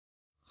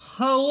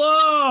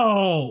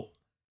Hello,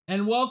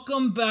 and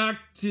welcome back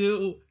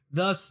to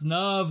the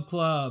Snub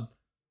Club,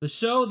 the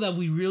show that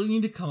we really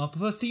need to come up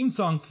with a theme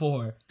song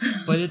for.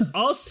 But it's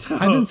also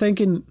I've been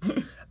thinking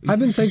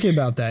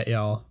about that,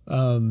 y'all.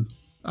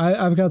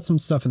 I've got some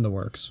stuff in the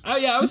works. Oh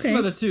yeah, I was thinking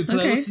about that too, because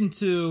I listened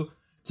to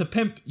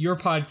pimp your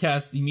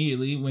podcast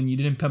immediately when you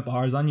didn't pimp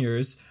ours on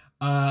yours.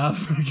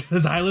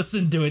 Because I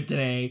listened to it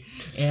today,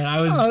 and I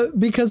was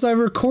because I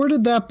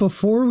recorded that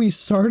before we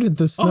started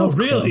the Snub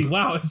Club. Oh really?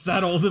 Wow, it's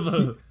that old of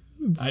a.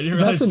 I didn't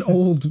realize. That's an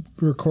old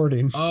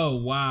recording. Oh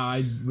wow,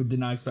 I did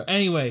not expect.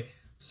 Anyway,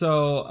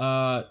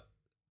 so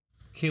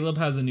Caleb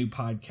has a new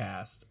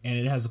podcast, and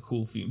it has a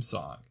cool theme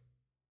song.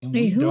 And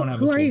hey, who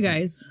are you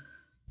guys?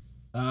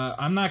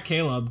 I'm not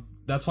Caleb.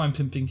 That's why I'm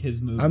pimping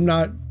his movie. I'm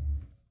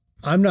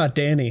not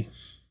Danny.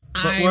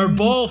 But we're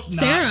both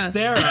not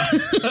Sarah.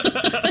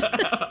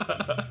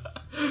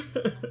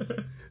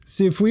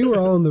 See, if we were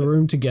all in the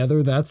room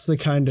together, that's the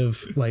kind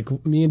of, like,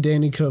 me and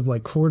Danny could have,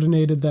 like,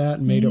 coordinated that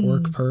and made it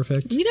work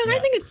perfect. You know, I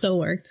think it still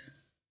worked.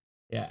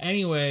 Yeah,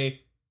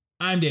 anyway,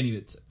 I'm Danny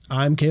Vincent.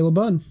 I'm Caleb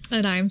Bunn.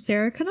 And I'm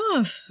Sarah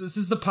Knopf. So this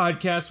is the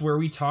podcast where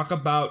we talk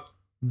about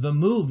the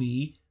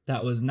movie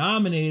that was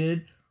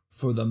nominated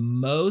for the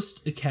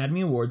most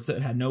Academy Awards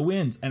that had no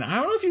wins. And I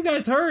don't know if you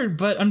guys heard,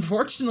 but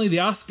unfortunately the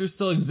Oscars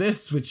still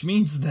exist, which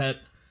means that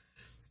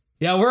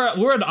yeah,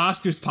 we're an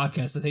Oscars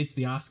podcast that hates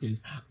the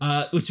Oscars,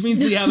 which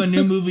means we have a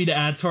new movie to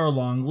add to our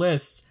long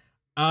list.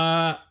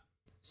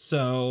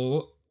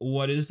 So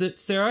what is it,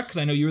 Sarah? Because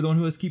I know you were the one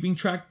who was keeping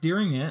track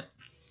during it.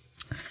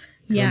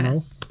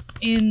 Yes.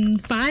 In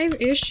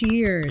 5-ish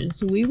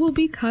years, we will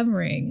be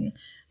covering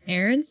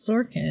Aaron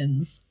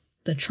Sorkin's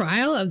The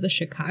Trial of the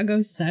Chicago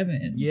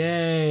 7.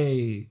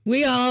 Yay.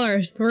 We all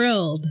are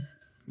thrilled.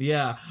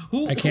 Yeah.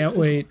 I can't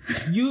wait.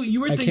 You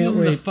were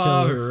thinking The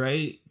Father,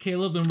 right,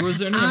 Caleb? And was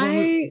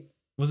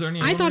there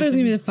any I thought it was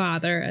going to be The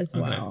Father as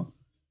well.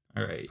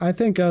 All right. I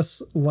think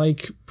us,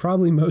 like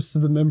probably most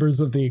of the members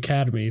of the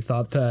Academy,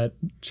 thought that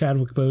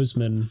Chadwick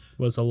Boseman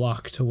was a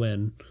lock to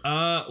win.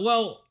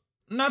 Well,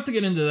 not to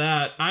get into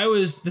that,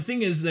 the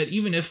thing is that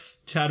even if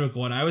Chadwick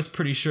won, I was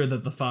pretty sure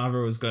that The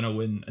Father was going to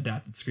win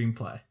Adapted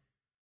Screenplay.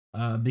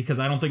 Because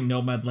I don't think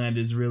Nomadland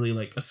is really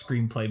like a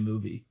screenplay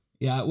movie.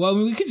 Yeah, well, I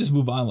mean, we could just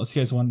move on unless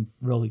you guys want to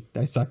really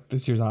dissect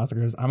this year's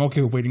Oscars. I'm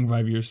okay with waiting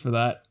 5 years for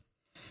that.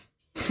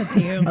 It's up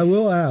to you. I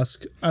will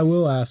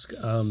ask,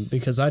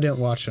 because I didn't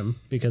watch them,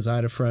 because I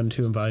had a friend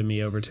who invited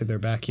me over to their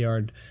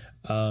backyard.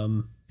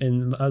 And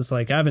I was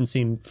like, I haven't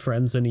seen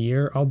Friends in a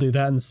year. I'll do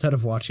that instead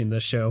of watching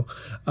this show.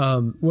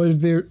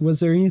 Was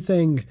there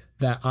anything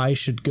that I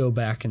should go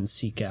back and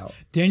seek out?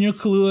 Daniel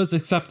Kaluuya's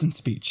acceptance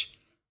speech.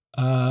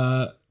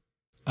 I'd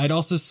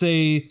also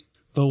say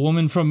the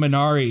woman from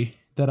Minari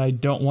that I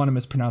don't want to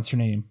mispronounce her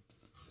name.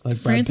 Like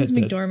Frances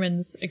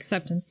McDormand's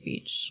acceptance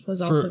speech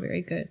was also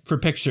very good. For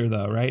picture,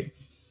 though, right?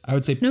 I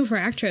would say... No, for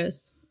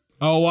actress.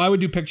 Oh, well, I would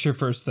do picture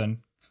first, then.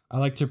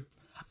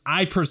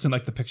 I personally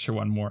like the picture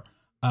one more.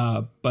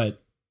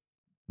 But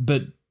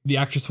the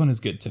actress one is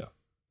good, too.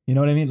 You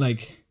know what I mean?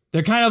 Like,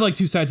 they're kind of like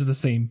two sides of the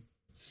same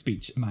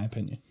speech, in my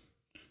opinion.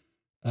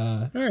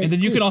 All right, and then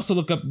you can also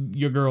look up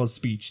your girl's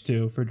speech,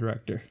 too, for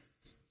director.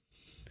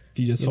 If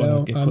you just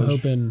want to get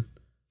close.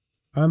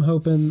 I'm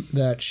hoping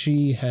that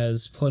she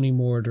has plenty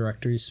more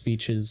director's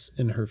speeches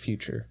in her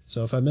future.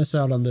 So if I miss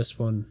out on this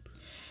one,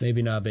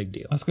 maybe not a big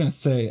deal. I was going to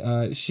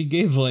say, she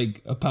gave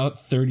like about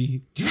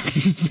 30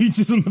 director's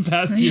speeches in the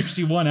past year.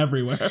 She won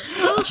everywhere.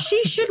 Well,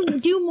 she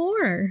should do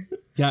more.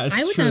 Yeah, it's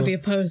I would not be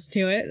opposed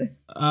to it.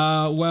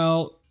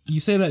 Well, you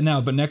say that now,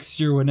 but next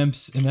year when an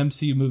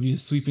MCU movie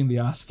is sweeping the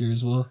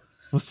Oscars, we'll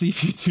see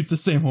if you toot the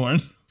same horn.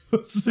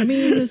 I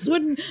mean, this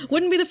wouldn't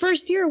be the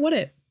first year, would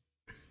it?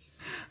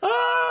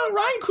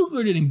 Ryan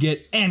Coogler didn't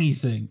get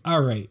anything.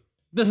 All right.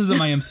 This isn't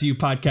my MCU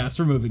podcast.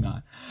 We're moving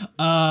on.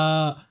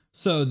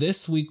 So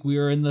this week we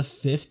are in the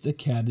 5th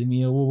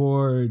Academy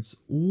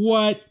Awards.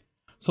 What?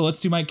 So let's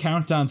do my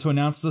countdown to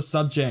announce the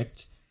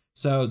subject.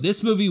 So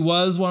this movie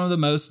was one of the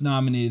most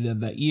nominated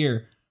of that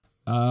year,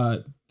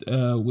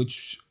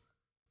 which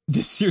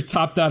this year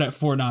topped out at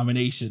 4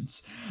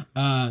 nominations.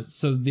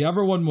 So the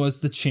other one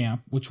was The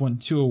Champ, which won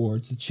 2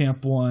 awards. The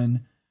Champ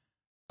won...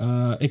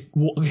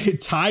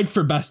 It tied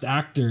for Best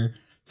Actor,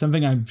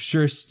 something I'm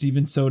sure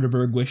Steven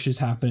Soderbergh wishes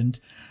happened,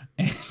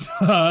 and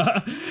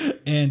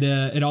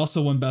it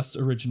also won Best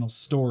Original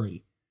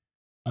Story,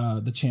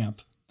 The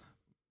Champ.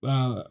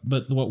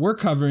 But what we're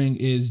covering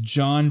is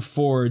John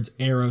Ford's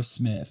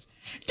Arrowsmith.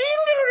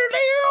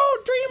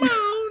 Dream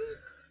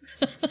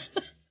on.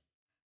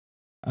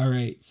 All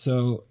right,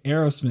 so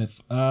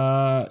Arrowsmith.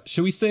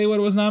 Should we say what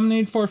it was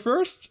nominated for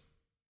first?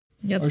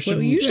 That's what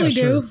we usually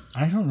do.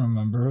 I don't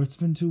remember. It's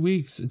been 2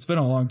 weeks. It's been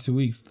a long 2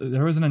 weeks.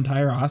 There was an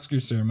entire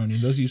Oscar ceremony.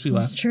 Those usually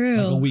last like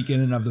a week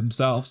in and of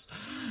themselves.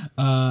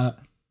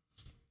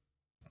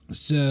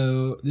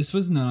 So this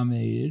was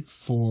nominated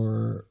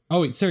for...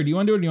 Oh, wait, Sarah, do you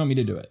want to do it or do you want me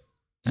to do it?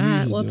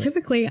 Well,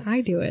 typically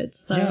I do it.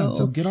 So yeah,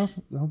 so get off.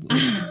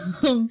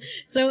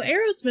 So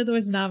Arrowsmith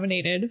was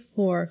nominated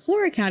for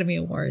 4 Academy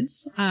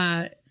Awards.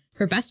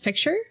 For Best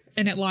Picture,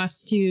 and it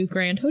lost to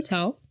Grand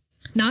Hotel,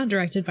 not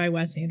directed by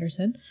Wes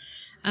Anderson.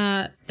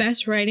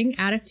 Best Writing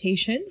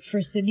Adaptation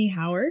for Sidney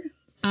Howard,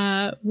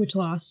 which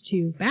lost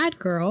to Bad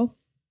Girl.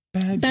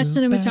 Best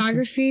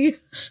Cinematography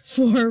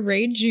for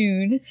Ray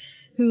June,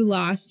 who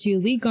lost to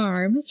Lee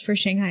Garms for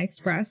Shanghai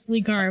Express.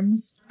 Lee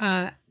Garms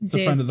It's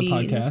a friend of the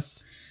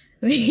podcast.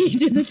 He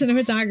did the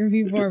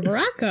cinematography for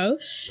Morocco,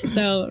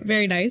 so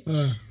very nice.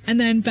 And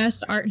then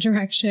Best Art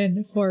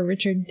Direction for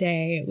Richard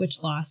Day,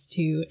 which lost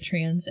to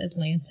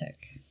Transatlantic.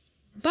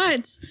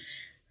 But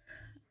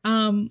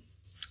the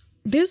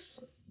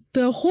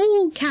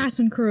whole cast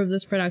and crew of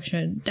this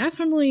production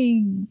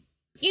definitely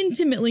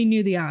intimately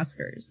knew the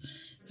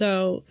Oscars.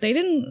 So they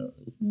didn't,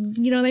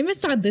 they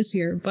missed out this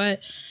year, but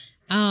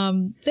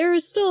there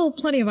is still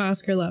plenty of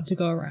Oscar love to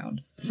go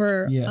around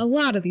for a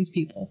lot of these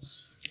people.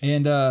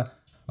 And,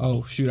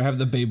 oh shoot, I have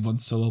the Babe one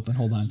still open.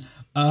 Hold on.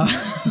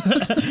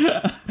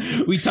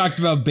 We talked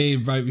about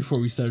Babe right before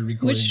we started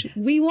recording. Which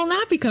we will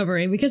not be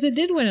covering because it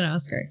did win an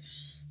Oscar.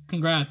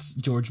 Congrats,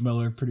 George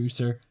Miller,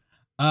 producer.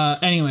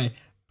 Anyway,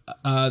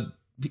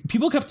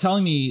 people kept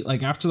telling me,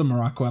 like, after the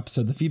Morocco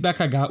episode, the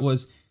feedback I got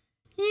was,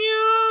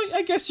 yeah,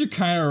 I guess you're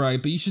kind of right,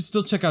 but you should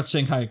still check out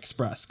Shanghai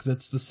Express because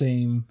it's the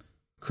same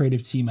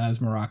creative team as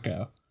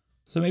Morocco.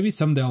 So maybe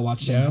someday I'll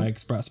watch Shanghai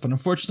Express. But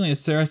unfortunately, as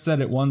Sarah said,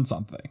 it won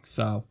something.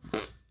 So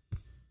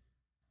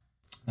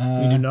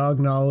we do not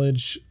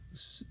acknowledge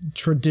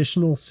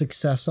traditional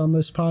success on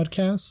this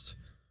podcast.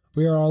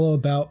 We are all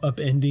about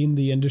upending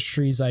the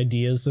industry's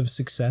ideas of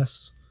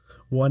success,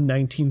 one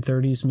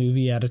 1930s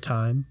movie at a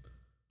time.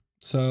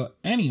 So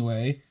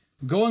anyway,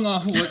 going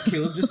off of what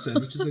Caleb just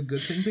said, which is a good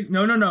thing.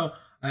 No.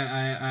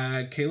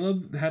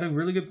 Caleb had a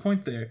really good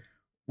point there.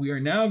 We are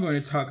now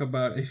going to talk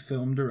about a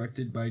film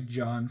directed by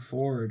John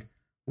Ford,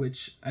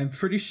 which I'm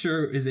pretty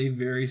sure is a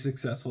very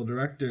successful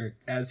director,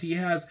 as he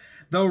has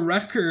the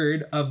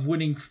record of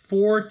winning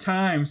 4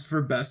 times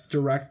for Best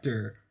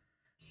Director.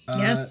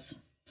 Yes.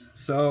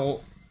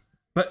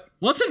 But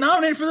wasn't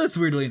nominated for this,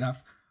 weirdly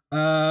enough.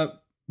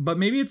 But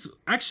maybe it's...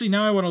 Actually,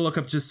 now I want to look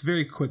up just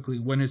very quickly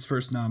when his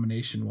first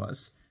nomination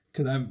was.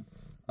 Because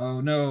oh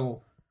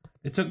no.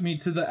 It took me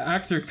to the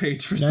actor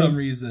page for some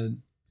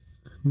reason.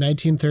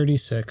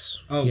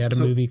 1936. He had a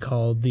movie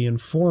called The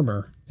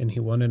Informer, and he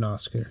won an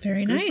Oscar.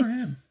 Very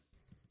nice.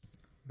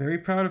 Very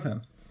proud of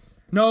him.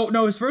 No,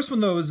 his first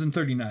one, though, was in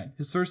 39.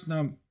 His first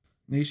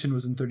nomination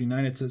was in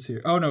 39, it says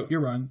here. Oh, no,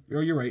 you're wrong. Oh,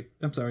 you're right.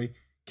 I'm sorry.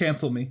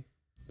 Cancel me. I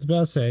was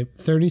about to say,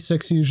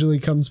 36 usually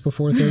comes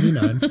before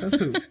 39.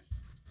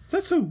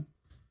 Says who?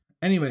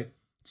 Anyway,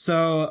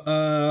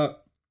 so,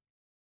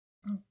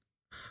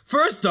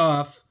 first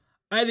off,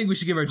 I think we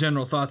should give our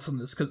general thoughts on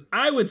this, because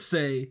I would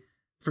say,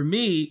 for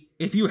me,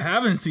 if you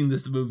haven't seen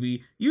this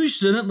movie, you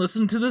shouldn't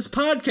listen to this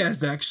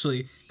podcast,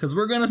 actually, because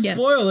we're going to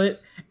spoil it,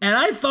 and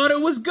I thought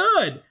it was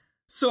good.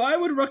 So I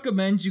would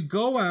recommend you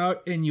go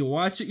out and you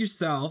watch it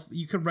yourself.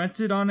 You can rent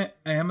it on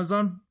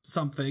Amazon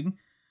something.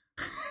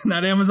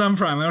 Not Amazon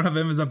Prime. I don't have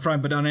Amazon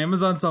Prime, but on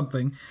Amazon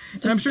something.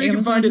 And I'm sure you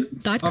can find it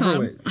other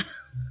ways.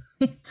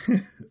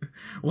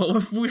 Well,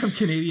 if we have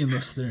Canadian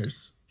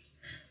listeners,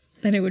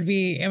 then it would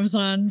be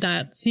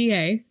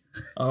Amazon.ca.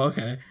 Oh,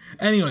 okay.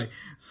 Anyway,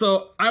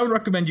 so I would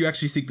recommend you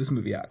actually seek this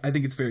movie out. I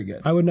think it's very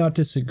good. I would not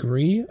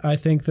disagree. I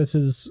think this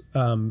is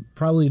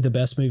probably the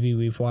best movie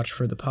we've watched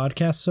for the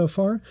podcast so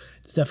far.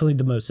 It's definitely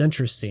the most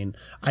interesting.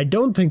 I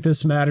don't think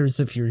this matters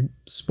if you're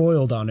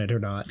spoiled on it or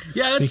not.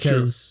 Yeah, that's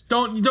true.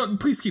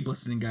 Don't please keep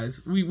listening,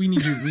 guys. We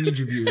need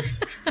your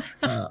views.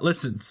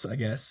 Listens, I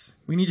guess.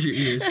 We need your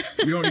ears.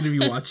 You don't need to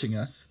be watching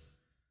us.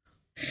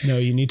 No,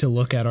 you need to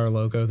look at our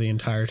logo the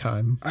entire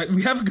time.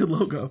 We have a good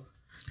logo.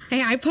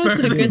 Hey, I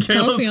posted a good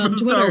selfie on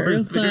Twitter.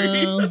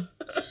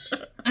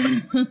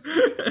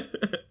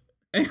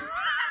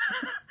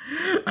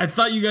 I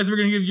thought you guys were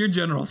going to give your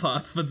general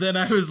thoughts, but then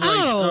I was like,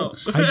 oh.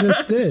 I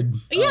just did.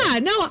 Yeah,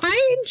 no,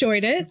 I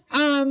enjoyed it.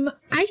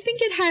 I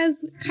think it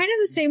has kind of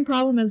the same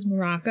problem as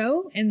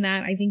Morocco in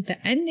that I think the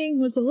ending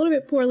was a little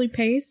bit poorly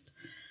paced.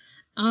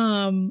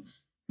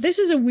 This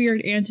is a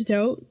weird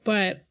anecdote,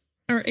 but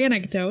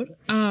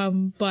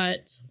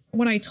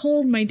when I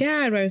told my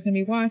dad what I was going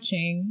to be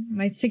watching,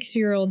 my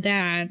 6-year-old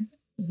dad,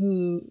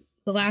 who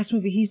the last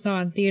movie he saw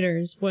in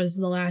theaters was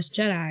The Last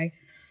Jedi,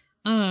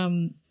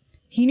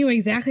 he knew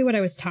exactly what I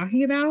was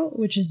talking about,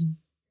 which is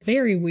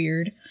very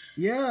weird.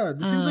 Yeah,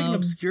 this seems like an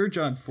obscure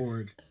John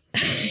Ford.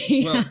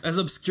 Yeah. Well, as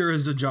obscure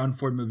as a John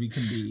Ford movie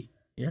can be,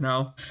 you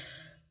know?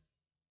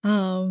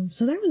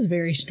 So that was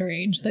very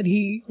strange that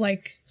he,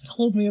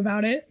 told me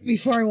about it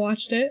before I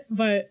watched it,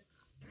 but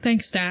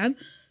thanks, Dad.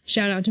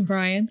 Shout out to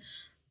Brian.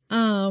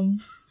 I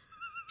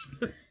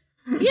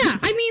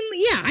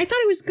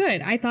thought it was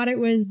good. I thought it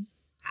was,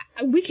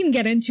 we can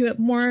get into it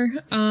more.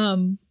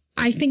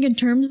 I think in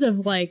terms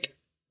of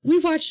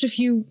we've watched a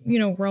few,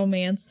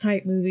 romance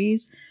type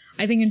movies.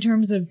 I think in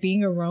terms of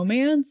being a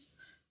romance,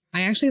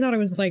 I actually thought it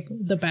was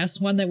the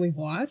best one that we've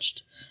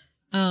watched.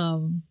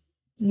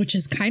 Which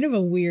is kind of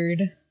a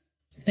weird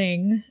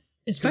thing,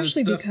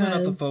 especially because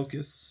not the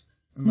focus.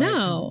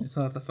 No, it's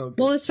not the focus.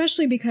 Well,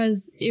 especially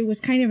because it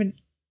was kind of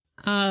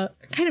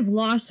kind of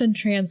lost in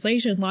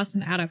translation, lost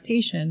in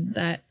adaptation,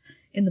 that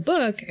in the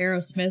book,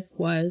 Arrowsmith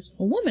was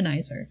a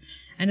womanizer.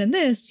 And in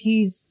this,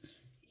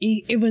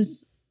 it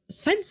was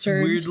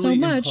censored so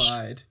much.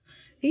 Implied.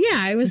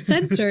 Yeah, it was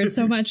censored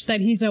so much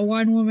that he's a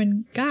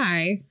one-woman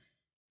guy.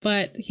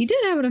 But he did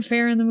have an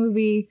affair in the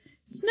movie.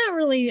 It's not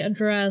really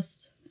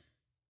addressed.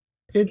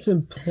 It's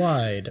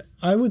implied.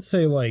 I would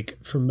say, like,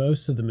 for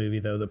most of the movie,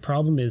 though, the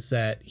problem is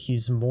that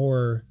he's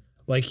more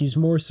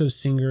so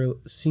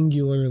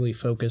singularly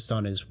focused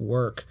on his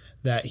work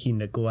that he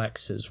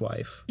neglects his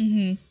wife.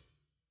 Mm-hmm.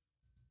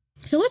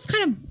 So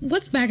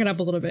let's back it up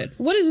a little bit.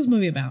 What is this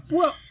movie about?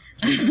 Well,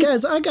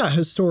 guys, I got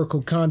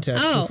historical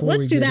context.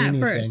 Let's do that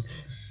first.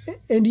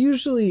 And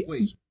usually...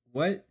 Wait,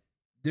 what?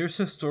 There's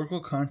historical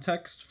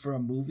context for a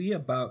movie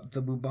about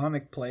the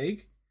bubonic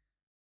plague?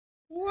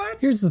 What?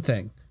 Here's the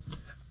thing.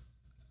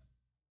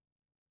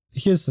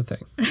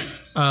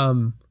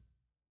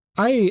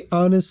 I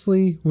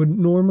honestly would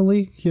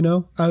normally,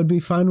 I would be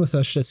fine with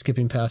us just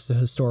skipping past the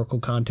historical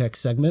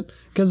context segment,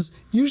 because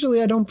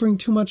usually I don't bring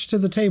too much to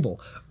the table.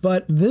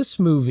 But this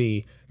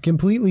movie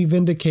completely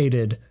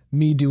vindicated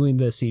me doing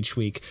this each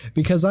week,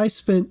 because I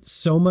spent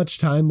so much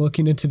time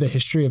looking into the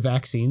history of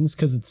vaccines,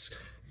 because it's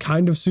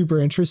kind of super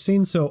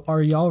interesting. So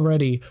are y'all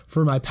ready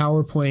for my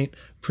PowerPoint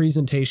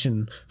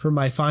presentation for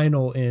my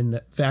final in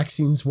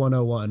Vaccines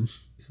 101?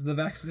 This is the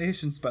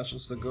vaccination special,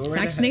 so go right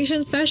Vaccination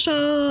ahead.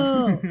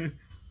 Special!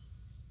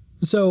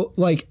 So,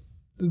 like,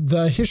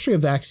 the history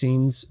of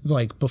vaccines,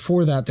 like,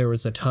 before that, there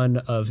was a ton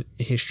of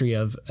history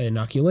of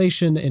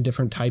inoculation and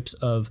different types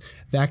of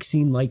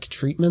vaccine-like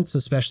treatments,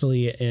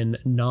 especially in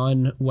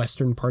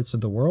non-Western parts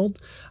of the world.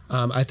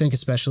 I think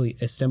especially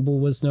Istanbul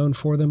was known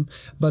for them.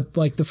 But,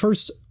 like, the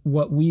first,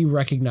 what we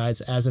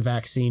recognize as a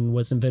vaccine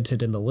was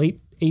invented in the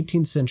late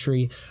 18th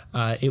century.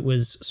 It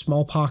was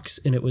smallpox,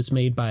 and it was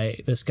made by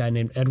this guy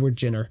named Edward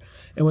Jenner.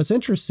 And what's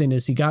interesting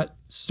is he got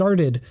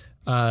started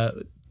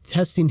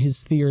testing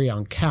his theory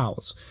on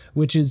cows,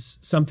 which is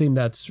something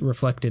that's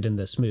reflected in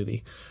this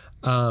movie.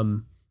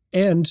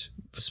 And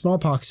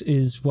smallpox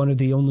is one of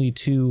the only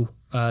two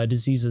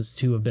diseases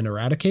to have been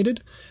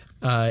eradicated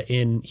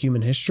in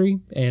human history,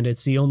 and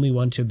it's the only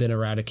one to have been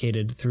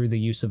eradicated through the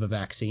use of a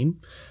vaccine.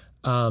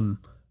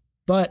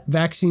 But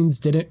vaccines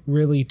didn't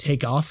really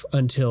take off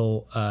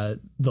until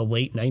the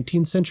late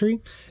 19th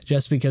century,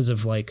 just because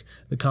of like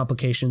the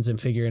complications in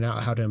figuring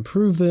out how to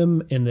improve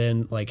them and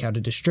then like how to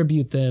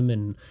distribute them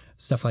and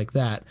stuff like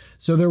that.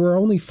 So there were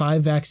only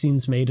 5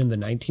 vaccines made in the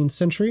 19th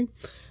century,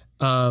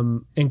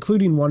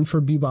 including one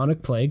for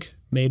bubonic plague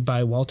made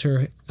by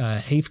Walter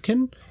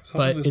Haefken,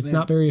 but it's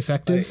not very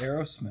effective. By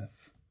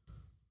Arrowsmith.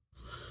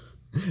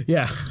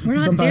 Yeah, we're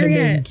not there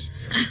yet.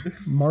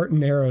 Martin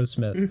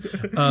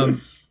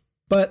Arrowsmith.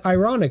 But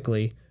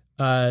ironically,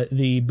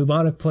 the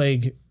bubonic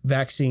plague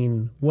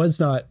vaccine was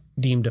not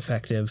deemed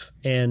effective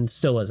and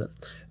still isn't.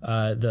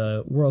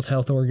 The World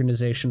Health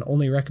Organization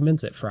only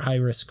recommends it for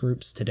high-risk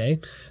groups today.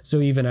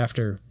 So even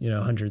after,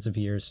 hundreds of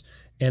years.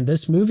 And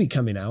this movie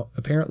coming out,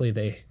 apparently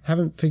they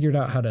haven't figured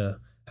out how to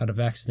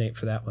vaccinate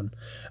for that one.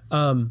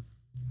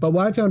 But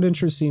what I found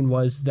interesting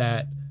was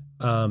that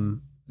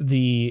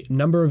the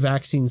number of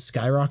vaccines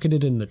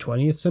skyrocketed in the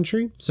 20th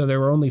century. So there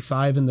were only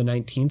 5 in the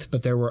 19th,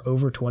 but there were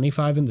over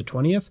 25 in the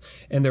 20th.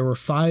 And there were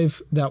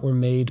 5 that were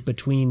made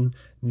between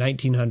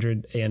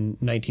 1900 and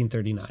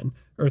 1939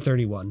 or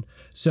 31.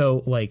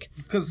 So like,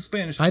 because of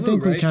Spanish flu, I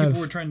think right? we kind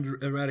People were trying to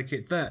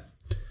eradicate that,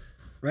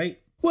 right?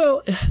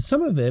 Well,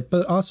 some of it,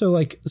 but also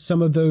like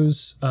some of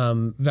those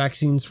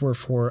vaccines were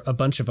for a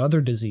bunch of other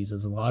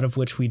diseases, a lot of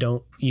which we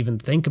don't even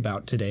think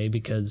about today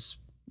because,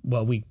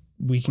 well, we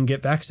can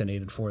get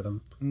vaccinated for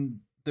them.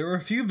 There were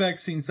a few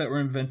vaccines that were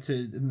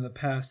invented in the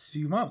past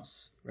few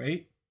months,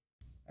 right?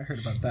 I heard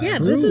about that. Yeah,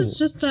 this is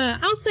just,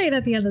 I'll say it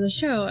at the end of the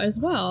show as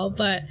well,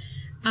 but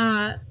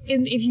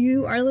if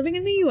you are living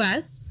in the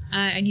U.S.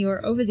 And you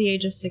are over the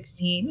age of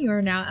 16, you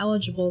are now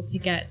eligible to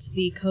get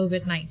the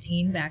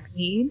COVID-19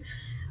 vaccine.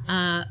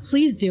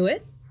 Please do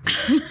it.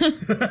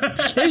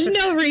 There's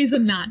no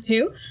reason not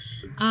to.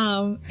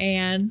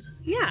 And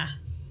yeah,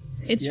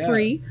 it's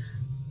free.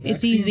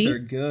 It's easy. They're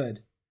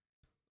good.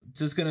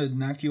 Just gonna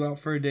knock you out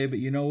for a day, but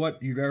you know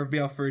what? You'd rather be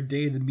out for a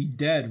day than be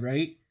dead,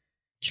 right?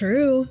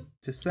 True.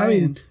 Just saying. I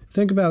mean,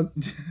 think about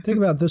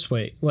this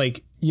way.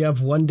 Like, you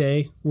have one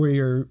day where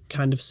you're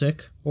kind of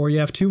sick, or you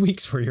have 2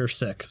 weeks where you're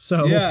sick.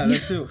 So yeah,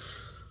 that too.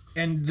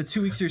 And the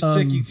 2 weeks you're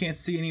sick, you can't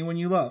see anyone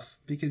you love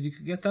because you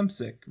could get them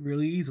sick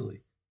really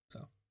easily.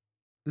 So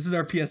this is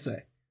our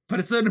PSA. But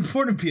it's an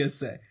important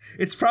PSA.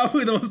 It's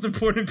probably the most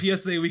important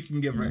PSA we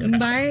can give right now.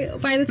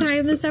 By the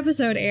time this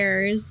episode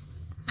airs,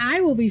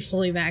 I will be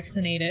fully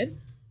vaccinated.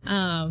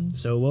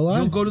 So will I.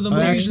 You'll go to the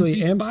movies. I actually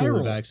and see am Spiral.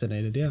 fully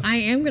vaccinated, yeah. I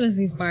am going to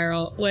see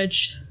Spiral,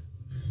 which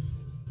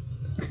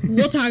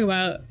we'll talk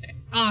about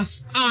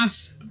off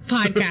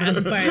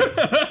podcast,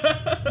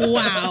 but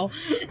wow.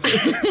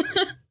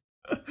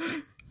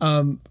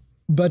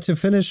 But to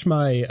finish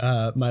my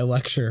my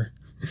lecture,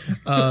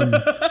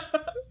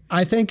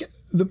 I think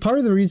the part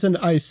of the reason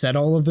I said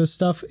all of this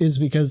stuff is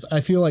because I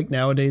feel like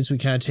nowadays we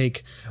kind of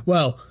take,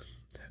 well,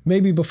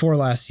 maybe before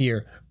last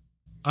year,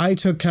 I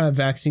took kind of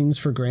vaccines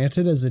for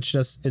granted as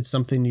it's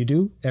something you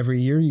do every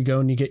year. You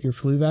go and you get your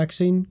flu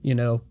vaccine, you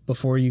know,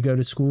 before you go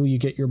to school, you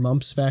get your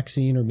mumps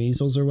vaccine or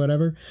measles or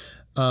whatever.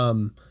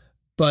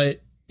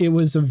 But it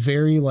was a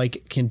very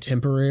like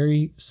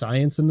contemporary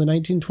science in the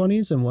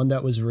 1920s and one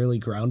that was really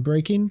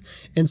groundbreaking.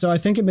 And so I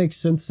think it makes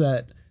sense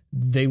that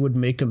they would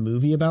make a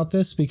movie about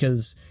this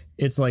because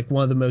it's like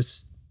one of the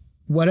most,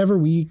 whatever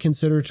we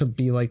consider to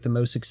be like the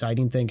most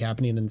exciting thing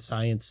happening in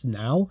science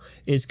now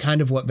is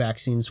kind of what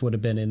vaccines would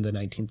have been in the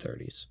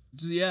 1930s.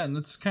 Yeah, and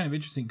that's kind of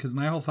interesting because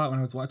my whole thought when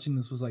I was watching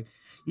this was like,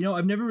 you know,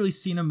 I've never really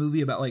seen a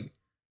movie about like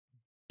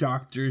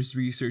doctors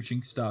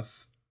researching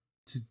stuff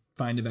to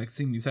find a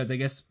vaccine besides, I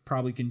guess,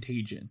 probably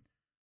Contagion,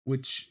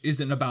 which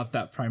isn't about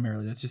that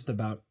primarily. That's just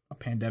about a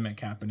pandemic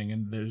happening,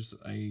 and there's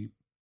a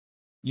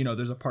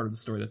part of the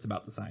story that's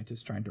about the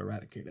scientists trying to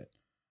eradicate it.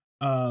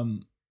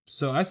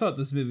 So I thought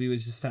this movie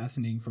was just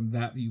fascinating from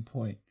that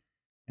viewpoint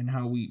and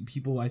how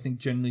people I think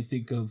generally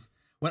think of,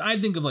 when I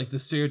think of like the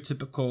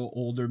stereotypical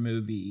older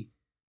movie,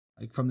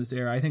 like from this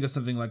era, I think of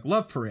something like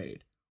Love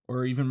Parade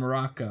or even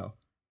Morocco.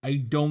 I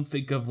don't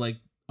think of like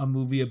a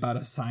movie about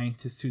a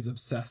scientist who's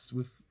obsessed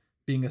with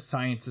being a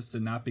scientist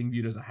and not being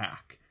viewed as a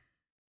hack.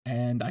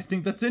 And I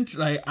think that's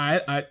interesting.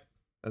 I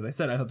as I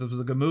said, I thought this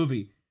was a good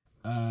movie.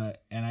 And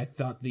I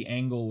thought the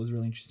angle was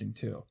really interesting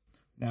too.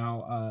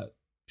 Now,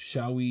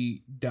 shall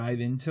we dive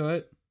into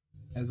it,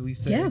 as we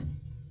say? Yeah.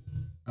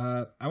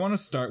 I want to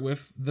start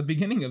with the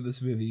beginning of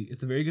this movie.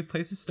 It's a very good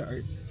place to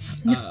start.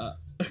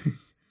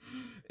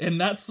 And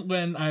that's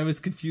when I was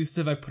confused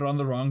if I put on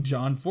the wrong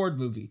John Ford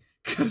movie,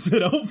 because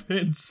it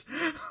opens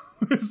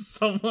with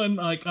someone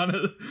like on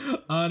a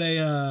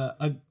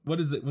what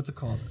is it? What's it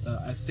called?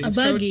 A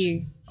stagecoach?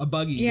 A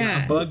buggy.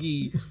 Yeah. A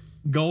buggy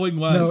going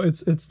west. No,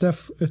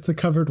 it's a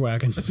covered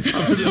wagon.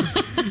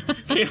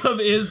 Caleb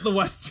is the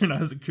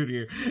westernizer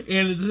here,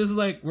 and it's just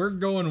like we're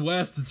going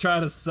west to try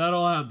to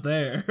settle out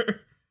there.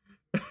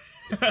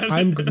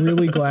 I'm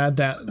really glad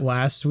that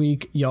last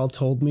week y'all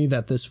told me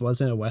that this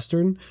wasn't a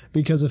Western,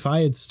 because if I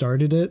had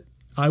started it,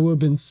 I would have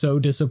been so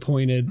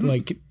disappointed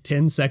like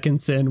 10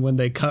 seconds in when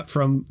they cut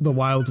from the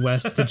Wild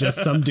West to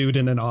just some dude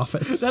in an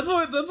office. That's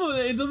what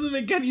it doesn't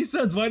make any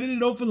sense. Why did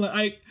it open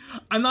like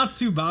I'm not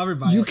too bothered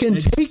by you it.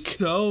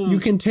 You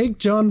can take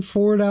John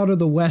Ford out of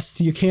the West.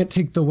 You can't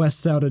take the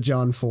West out of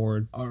John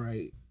Ford. All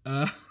right.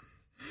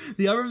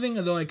 The other thing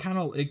though, it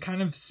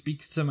kind of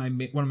speaks to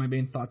one of my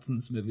main thoughts in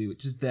this movie,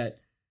 which is that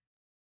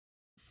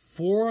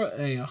for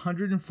a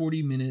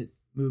 140-minute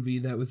movie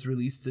that was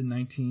released in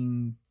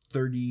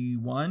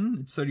 1931,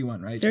 it's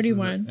 31, right?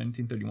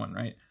 1931,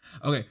 right?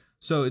 Okay,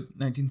 so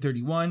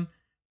 1931.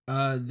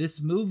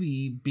 This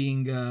movie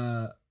being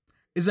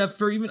is that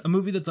for even a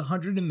movie that's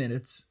 100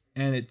 minutes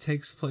and it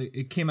takes place.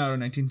 It came out in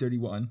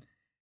 1931.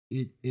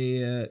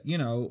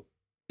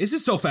 It's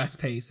just so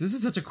fast paced. This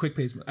is such a quick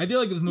pace. I feel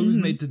like if the movie was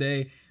made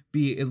today,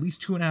 be at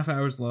least 2.5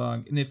 hours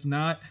long, and if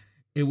not,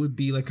 it would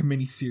be like a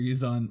mini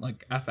series on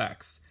like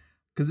FX.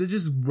 Because it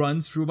just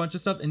runs through a bunch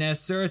of stuff. And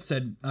as Sarah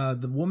said,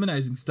 the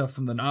womanizing stuff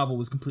from the novel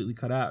was completely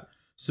cut out.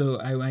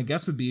 So I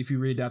guess would be, if you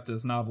readapt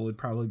this novel, it'd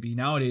probably be,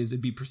 nowadays,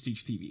 it'd be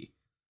prestige TV.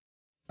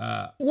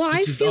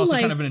 Which is also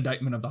kind of an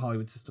indictment of the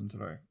Hollywood system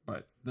today.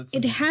 But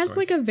it has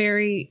like a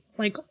very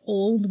like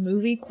old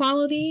movie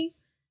quality.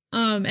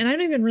 And I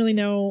don't even really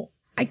know.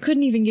 I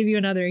couldn't even give you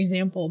another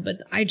example,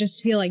 but I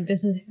just feel like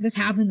this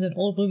happens in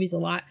old movies a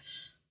lot.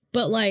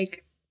 But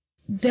like,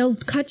 they'll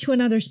cut to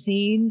another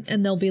scene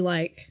and they'll be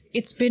like,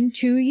 it's been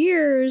 2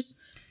 years.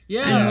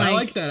 Yeah, I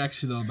like that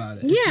actually though about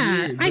it.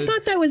 Yeah, weird, I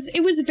thought it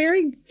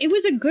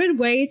was a good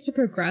way to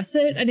progress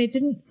it, and it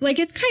didn't, like,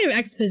 it's kind of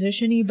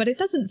exposition-y, but it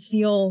doesn't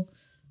feel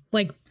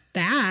like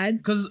bad.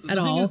 Because the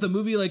thing is, the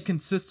movie like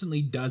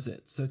consistently does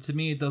it. So to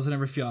me, it doesn't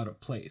ever feel out of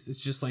place.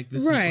 It's just like,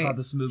 this is how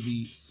this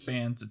movie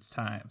spans its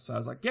time. So I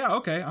was like, yeah,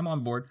 okay, I'm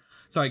on board.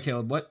 Sorry,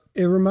 Caleb, what?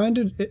 It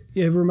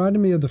reminded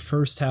me of the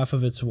first half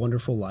of It's a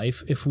Wonderful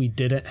Life if we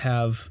didn't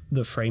have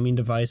the framing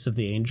device of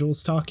the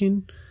angels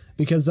talking,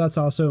 because that's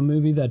also a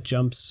movie that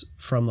jumps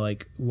from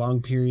like long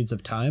periods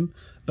of time,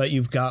 but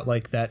you've got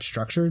like that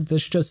structure.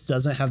 This just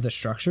doesn't have the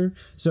structure.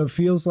 So it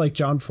feels like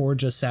John Ford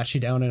just sat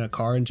you down in a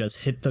car and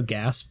just hit the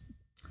gas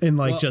and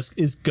just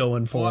is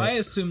going for it. I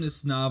assume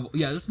this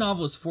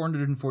novel is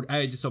 440.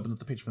 I just opened up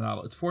the page for the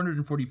novel. It's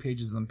 440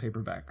 pages on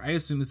paperback. I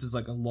assume this is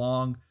like a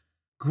long,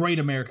 great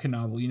American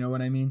novel. You know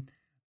what I mean?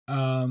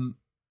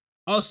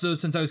 Also,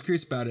 since I was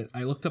curious about it,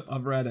 I looked up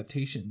other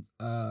adaptations.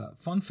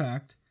 Fun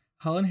fact,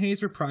 Helen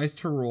Hayes reprised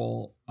her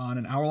role on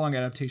an hour-long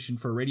adaptation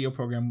for a radio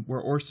program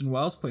where Orson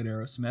Welles played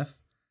Arrowsmith.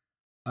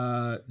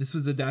 This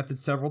was adapted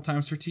several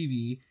times for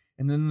TV,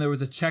 and then there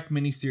was a Czech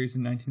miniseries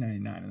in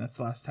 1999, and that's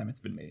the last time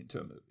it's been made into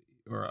a movie.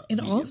 It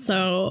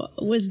also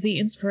was the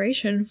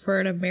inspiration for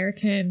an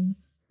American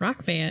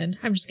rock band.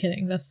 I'm just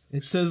kidding.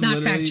 It says not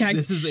fact checked.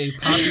 This is a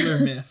popular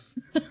myth.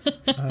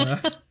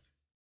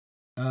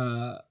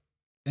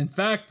 In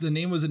fact, the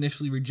name was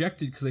initially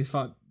rejected because they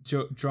thought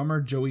drummer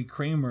Joey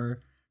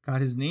Kramer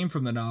got his name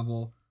from the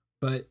novel,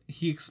 but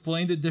he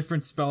explained a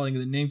different spelling,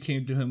 and the name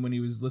came to him when he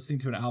was listening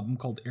to an album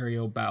called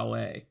Aerial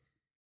Ballet.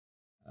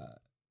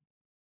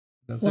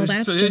 So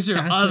there's your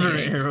other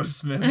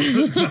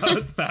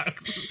Arrowsmith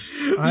facts.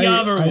 I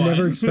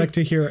never expect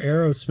to hear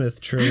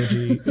Arrowsmith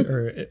trilogy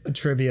or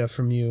trivia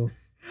from you.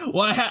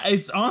 Well,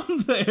 it's on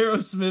the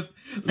Arrowsmith,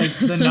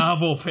 like the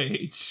novel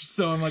page.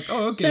 So I'm like,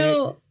 oh, okay.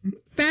 So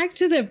back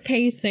to the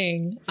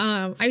pacing.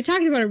 I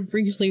talked about it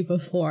briefly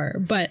before,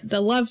 but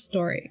the love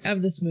story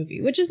of this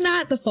movie, which is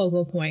not the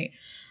focal point.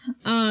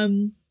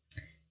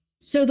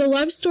 So the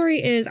love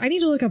story is, I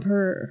need to look up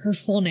her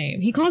full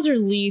name. He calls her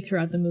Lee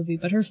throughout the movie,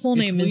 but her full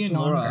name is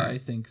Leonora, longer. I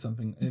think it's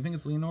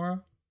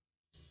Leonora.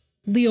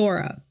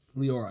 Leora,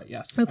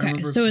 yes.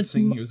 Okay, so it's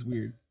thinking it was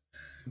weird.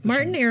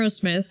 Martin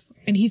Arrowsmith,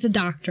 and he's a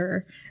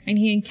doctor, and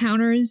he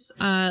encounters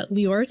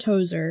Leora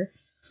Tozer,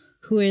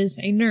 who is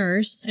a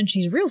nurse, and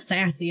she's real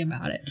sassy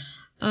about it,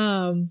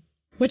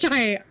 which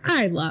I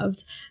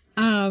loved.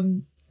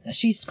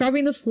 She's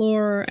scrubbing the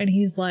floor, and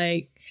he's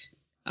like,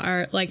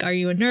 are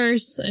you a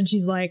nurse? And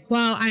she's like,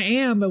 well, I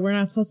am, but we're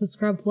not supposed to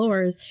scrub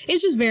floors.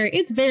 It's very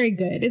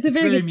good. It's a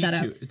very good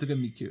setup. Cute. It's a good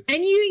meet cute.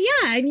 And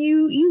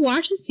you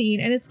watch the scene,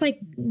 and it's like,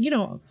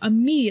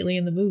 immediately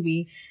in the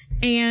movie,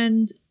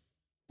 and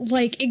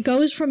like it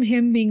goes from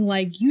him being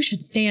like, you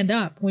should stand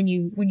up when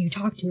you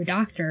talk to a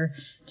doctor,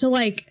 to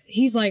like,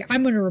 he's like,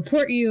 I'm gonna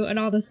report you and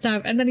all this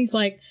stuff, and then he's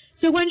like,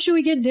 so when should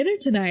we get dinner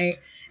tonight?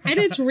 And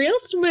it's real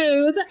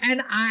smooth,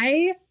 and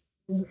I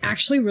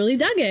actually really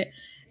dug it.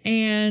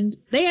 And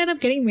they end up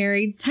getting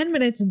married 10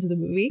 minutes into the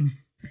movie.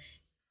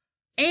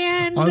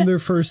 And on their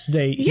first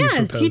date, he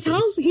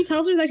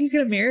tells her that he's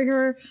going to marry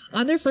her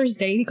on their first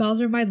date. He calls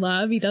her my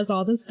love. He does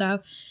all this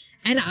stuff.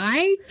 And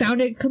I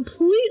found it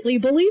completely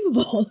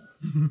believable.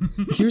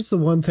 Here's the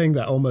one thing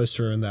that almost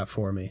ruined that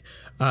for me.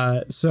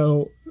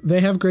 So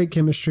they have great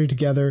chemistry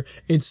together.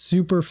 It's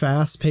super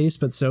fast paced,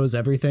 but so is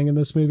everything in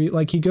this movie.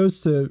 Like he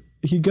goes to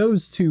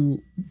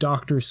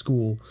doctor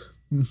school.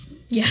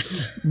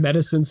 Yes.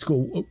 Medicine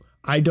school.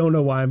 I don't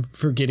know why I'm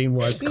forgetting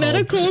what it's called.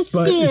 Medical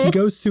school. But he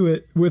goes to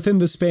it within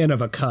the span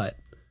of a cut.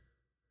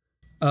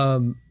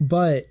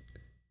 But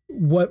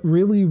what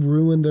really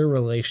ruined their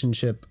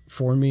relationship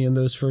for me in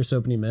those first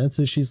opening minutes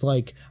is she's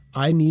like,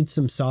 I need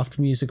some soft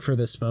music for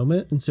this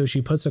moment. And so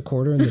she puts a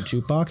quarter in the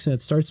jukebox and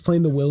it starts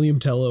playing the William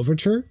Tell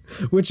Overture,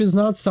 which is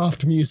not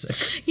soft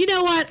music. You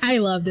know what? I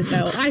loved it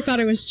though. I thought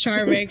it was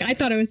charming. I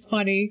thought it was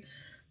funny.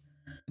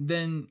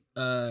 Then,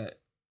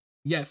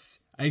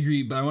 yes, I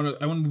agree. But I want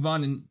to move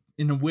on and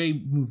in a way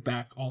move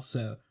back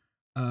also.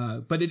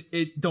 But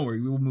it don't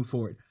worry, we will move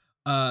forward.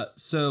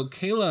 So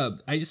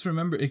Caleb, I just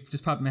remember, it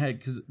just popped in my head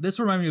because this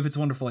reminded me of It's a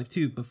Wonderful Life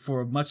too, but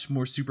for a much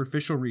more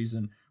superficial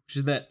reason, which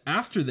is that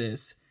after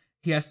this,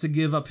 he has to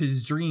give up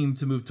his dream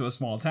to move to a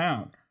small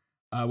town,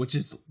 which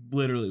is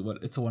literally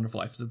what It's a Wonderful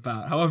Life is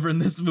about. However, in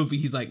this movie,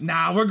 he's like,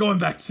 nah, we're going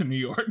back to New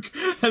York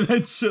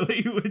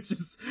eventually, which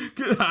is,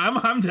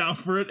 I'm down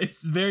for it.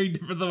 It's very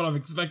different than what I'm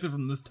expecting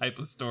from this type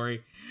of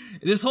story.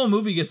 This whole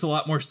movie gets a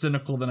lot more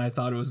cynical than I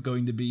thought it was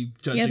going to be,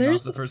 judging off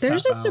the first half hour.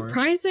 There's a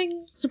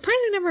surprising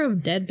number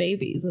of dead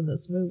babies in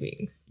this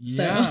movie.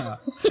 Yeah.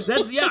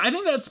 I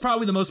think that's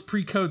probably the most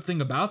pre-code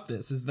thing about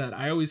this, is that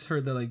I always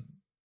heard that, like,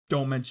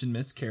 don't mention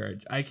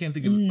miscarriage. I can't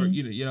think of,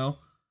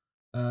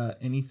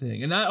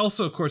 anything. And that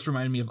also, of course,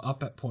 reminded me of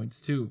Up at points,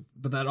 too.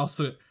 But that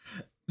also,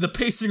 the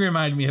pacing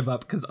reminded me of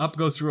Up, because Up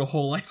goes through a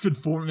whole life in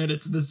 4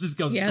 minutes, and this just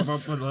goes...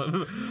 Yes.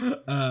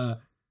 But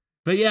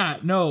yeah,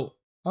 no.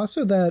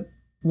 Also that,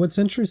 what's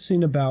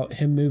interesting about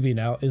him moving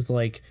out is,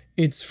 like,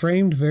 it's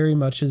framed very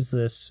much as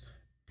this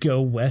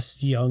go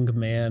west young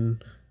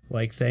man,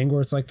 like, thing, where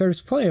it's like,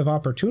 there's plenty of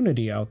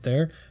opportunity out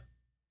there,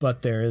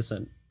 but there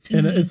isn't.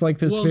 And it's like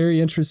this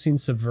very interesting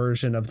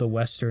subversion of the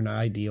Western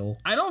ideal.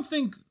 I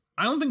think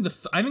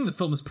the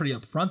film is pretty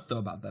upfront though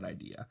about that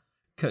idea,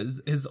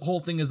 because his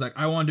whole thing is like,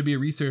 I wanted to be a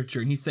researcher,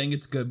 and he's saying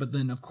it's good, but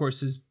then of course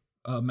his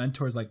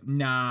mentor is like,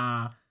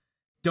 nah,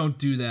 don't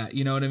do that.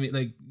 You know what I mean?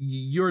 Like,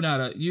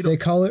 they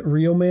call it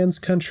real man's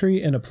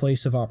country and a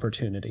place of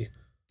opportunity.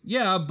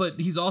 Yeah, but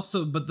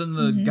then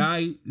the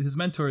guy, his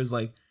mentor, is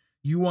like,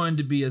 you wanted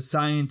to be a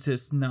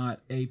scientist,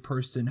 not a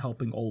person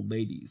helping old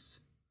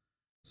ladies.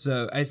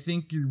 So I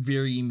think you're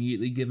very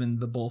immediately given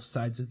the both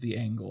sides of the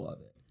angle of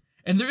it.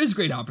 And there is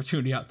great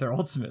opportunity out there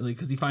ultimately,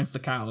 because he finds the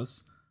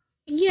cows.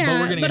 Yeah,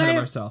 but we're getting ahead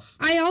of ourselves.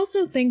 I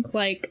also think,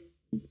 like,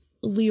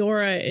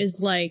 Leora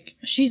is like,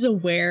 she's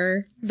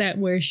aware that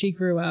where she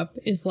grew up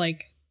is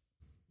like,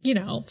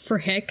 for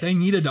hicks. They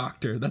need a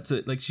doctor. That's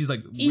it. Like, she's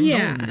like, we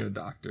don't need a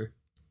doctor.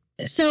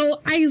 So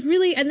I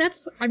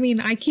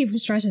keep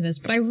stressing this,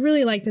 but I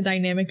really like the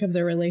dynamic of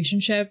their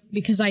relationship,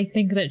 because I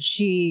think that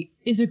she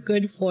is a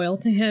good foil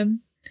to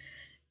him.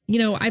 She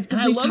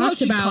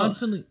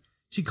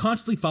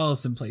constantly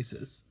follows him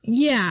places.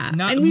 Yeah.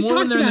 Not and more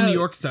when they're in the New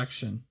York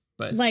section,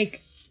 but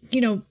like,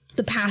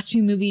 the past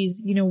few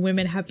movies,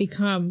 women have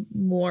become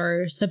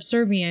more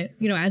subservient,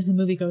 as the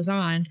movie goes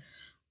on.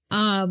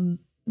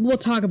 We'll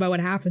talk about what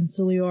happens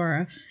to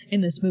Leora in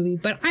this movie,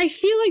 but I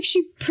feel like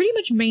she pretty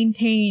much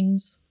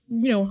maintains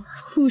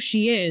who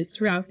she is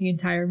throughout the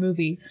entire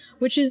movie,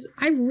 which is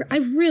I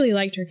really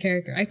liked her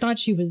character. I thought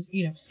she was,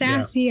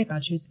 sassy. I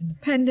thought she was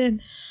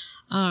independent.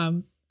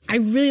 I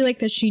really like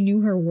that she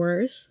knew her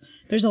worth.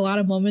 There's a lot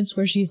of moments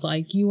where she's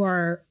like, you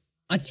are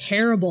a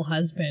terrible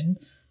husband,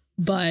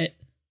 but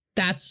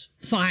that's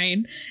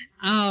fine.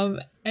 I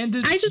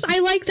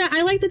like that.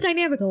 I like the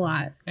dynamic a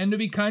lot. And to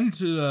be kind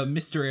to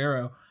Mr.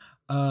 Arrow,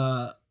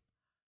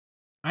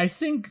 I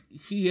think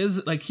he is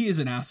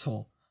an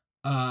asshole.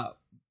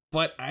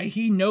 But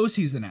he knows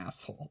he's an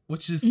asshole,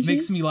 which just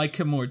makes me like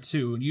him more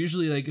too. And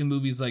usually, like in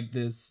movies like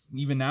this,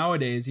 even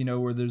nowadays,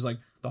 where there's like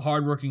the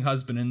hardworking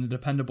husband and the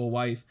dependable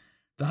wife,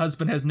 the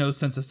husband has no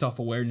sense of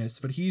self-awareness,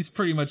 but he's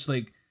pretty much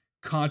like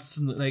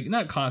constantly, like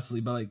not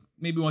constantly, but like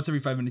maybe once every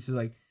 5 minutes, he's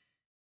like,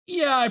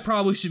 yeah, I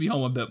probably should be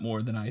home a bit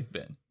more than I've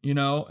been,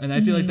 And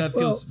I feel like that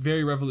feels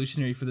very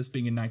revolutionary for this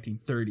being in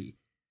 1930,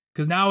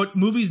 because now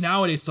movies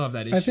nowadays still have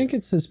that issue. I think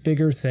it's this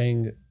bigger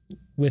thing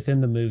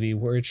within the movie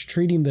where it's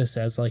treating this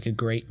as like a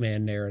great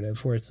man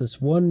narrative, where it's this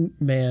one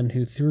man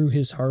who through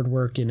his hard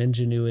work and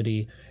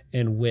ingenuity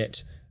and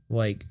wit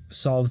like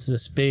solves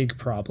this big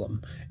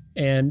problem.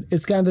 And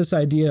it's kind of this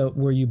idea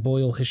where you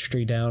boil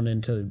history down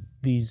into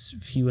these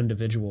few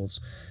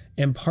individuals.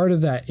 And part of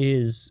that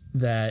is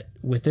that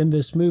within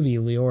this movie,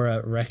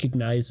 Leora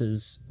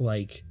recognizes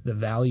like the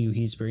value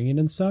he's bringing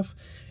and stuff.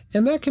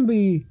 And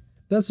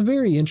that's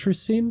very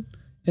interesting.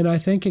 And I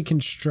think it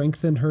can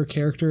strengthen her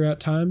character at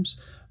times.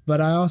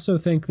 But I also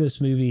think this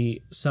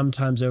movie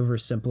sometimes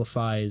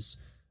oversimplifies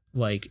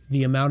like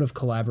the amount of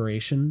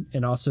collaboration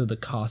and also the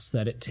cost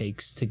that it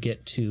takes to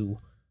get to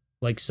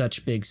like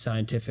such big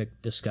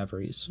scientific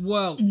discoveries.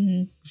 Well,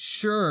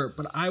 sure.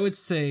 But I would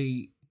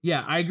say,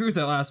 yeah, I agree with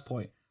that last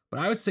point. But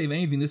I would say, if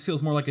anything, this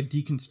feels more like a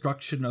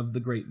deconstruction of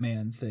the great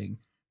man thing,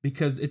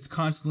 because it's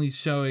constantly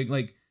showing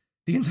like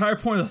the entire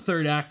point of the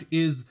third act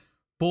is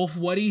both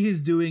what he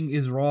is doing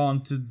is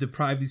wrong to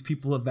deprive these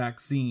people of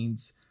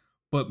vaccines,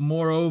 but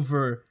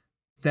moreover,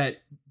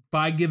 that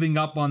by giving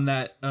up on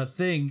that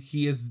thing,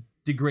 he has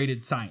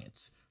degraded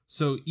science.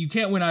 So you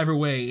can't win either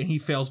way, and he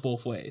fails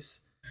both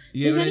ways.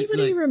 Does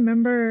anybody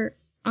remember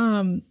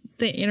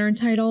the inner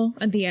title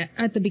at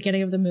the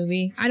beginning of the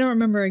movie? I don't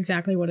remember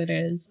exactly what it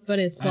is, but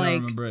it's like I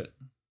don't remember it.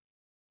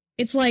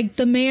 It's like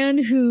the man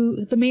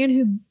who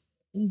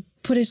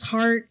put his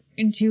heart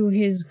into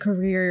his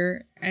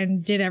career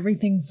and did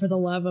everything for the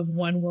love of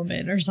one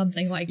woman or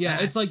something like that. Yeah,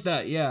 it's like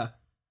that. Yeah.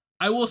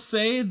 I will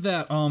say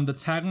that the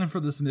tagline for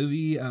this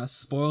movie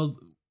spoiled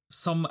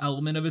some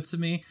element of it to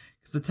me,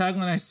 because the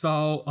tagline I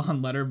saw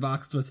on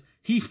Letterboxd was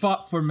 "He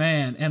fought for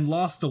man and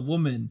lost a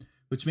woman,"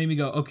 which made me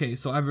go, okay,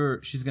 so either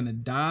she's gonna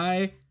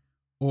die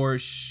or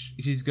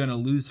she's gonna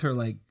lose her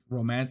like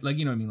romantic, like,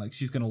 you know what I mean, like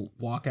she's gonna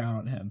walk out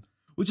on him.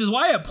 Which is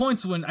why at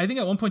points when I think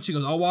at one point she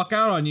goes, "I'll walk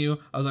out on you,"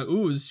 I was like,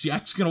 "Ooh, is she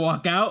actually gonna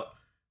walk out?"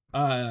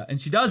 And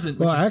she doesn't.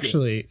 Well,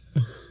 actually,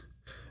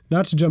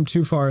 not to jump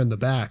too far in the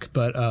back,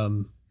 but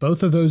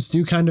both of those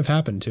do kind of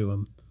happen to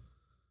him.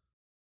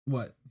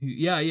 What?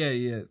 Yeah.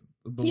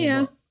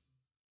 Yeah.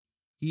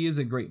 He is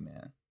a great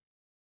man.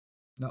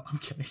 No, I'm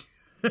kidding.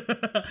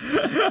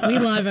 We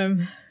love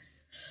him.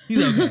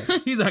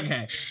 He's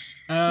okay.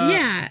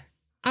 Yeah.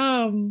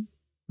 Going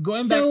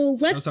back. So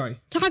let's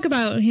talk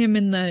about him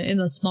in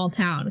the small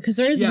town, because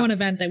there is one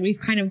event that we've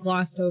kind of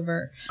glossed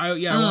over. I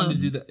wanted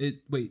to do that.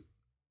 Wait.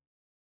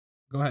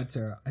 Go ahead,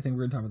 Sarah. I think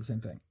we're gonna talk about the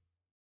same thing.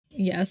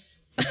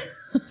 Yes.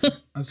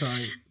 I'm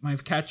sorry. My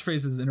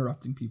catchphrase is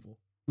interrupting people.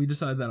 We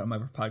decided that on my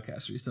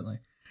podcast recently.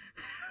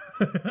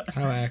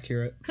 How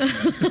accurate.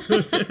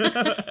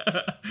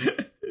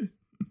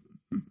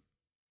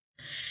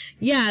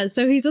 Yeah,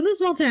 so he's in the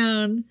small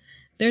town.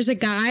 There's a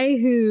guy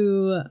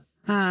who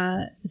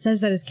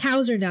says that his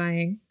cows are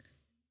dying.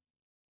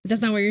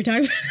 That's not what you're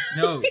talking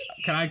about. No,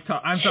 can I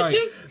talk? I'm sorry.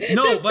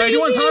 But I do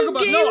want to talk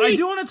about. No, I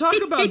do want to talk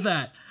about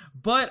that.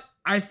 But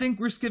I think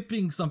we're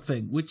skipping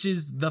something, which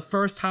is the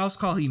first house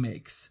call he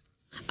makes.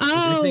 Oh, which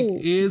I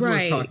think is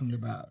worth talking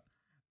about.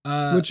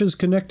 Which is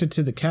connected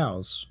to the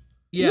cows.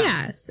 Yeah.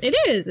 Yes, it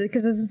is,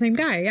 because it's the same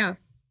guy, yeah.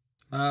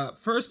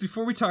 First,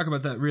 before we talk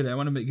about that, really, I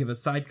want to give a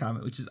side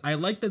comment, which is I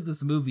like that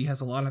this movie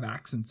has a lot of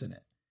accents in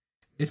it.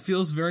 It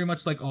feels very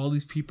much like all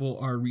these people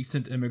are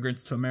recent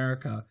immigrants to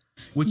America,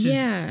 which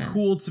is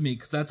cool to me,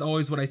 because that's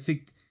always what I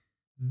think.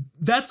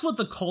 That's what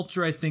the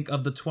culture, I think,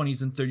 of the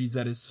 20s and 30s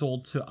that is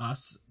sold to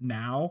us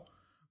now.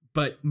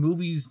 But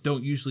movies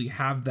don't usually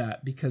have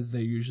that, because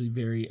they're usually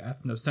very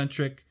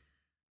ethnocentric.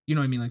 You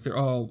know what I mean? Like, they're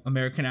all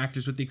American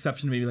actors with the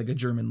exception of maybe like a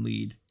German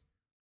lead.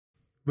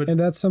 And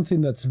that's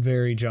something that's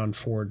very John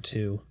Ford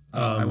too.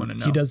 I want to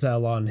know. He does that a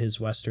lot in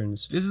his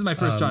westerns. This is my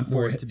first John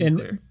Ford, to be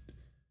clear.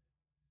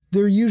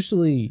 They're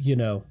usually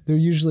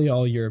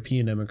all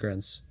European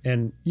immigrants,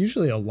 and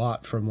usually a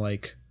lot from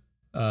like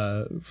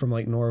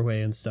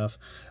Norway and stuff.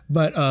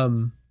 But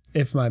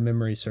if my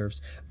memory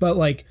serves, but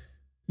like,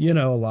 a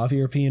lot of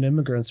European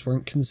immigrants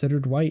weren't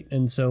considered white,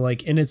 and so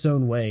like in its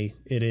own way,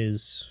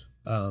 it's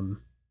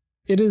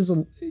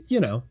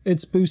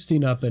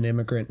boosting up an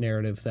immigrant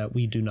narrative that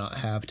we do not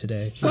have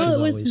today, which is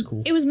always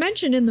cool. It was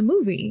mentioned in the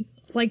movie.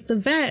 like the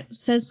vet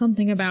says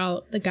something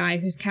about the guy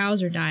whose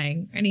cows are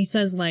dying, and he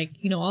says like,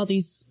 all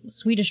these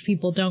Swedish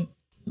people don't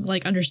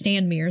like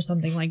understand me or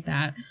something like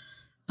that.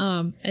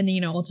 And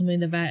then, ultimately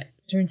the vet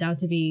turns out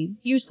to be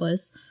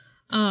useless.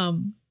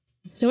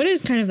 So it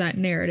is kind of that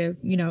narrative,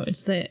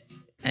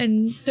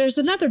 and there's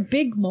another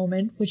big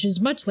moment, which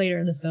is much later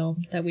in the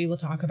film, that we will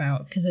talk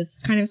about, because it's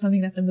kind of something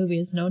that the movie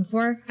is known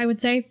for, I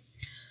would say.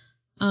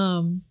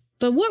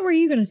 But what were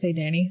you going to say,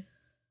 Danny?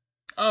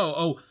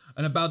 Oh,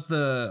 and about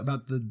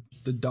the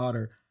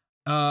daughter.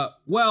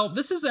 Well,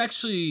 this is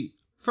actually,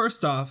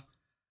 first off,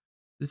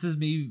 this is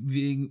me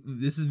being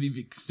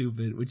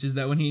stupid, which is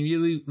that when he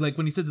immediately, like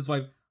when he said to his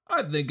wife,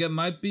 I think it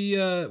might be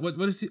what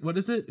is it?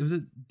 Was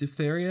it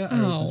diphtheria?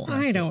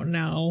 I don't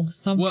know.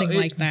 Something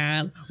like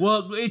that.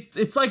 Well,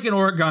 it's like an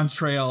Oregon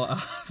Trail.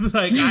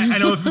 Like I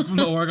know it's from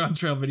the Oregon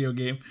Trail video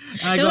game.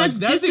 And I go, like,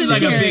 that seems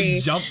like a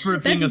big jump for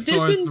it being a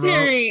sore throat.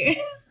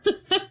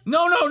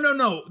 No.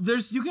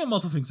 You can have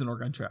multiple things in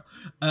Oregon Trail.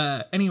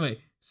 Anyway,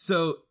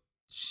 so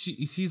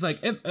she's like,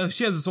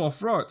 she has a sore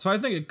throat, so I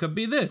think it could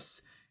be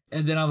this.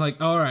 And then I'm like,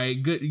 all right,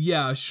 good.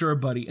 Yeah, sure,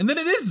 buddy. And then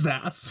it is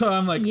that. So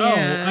I'm like,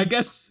 oh, I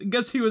guess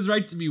he was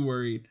right to be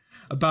worried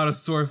about a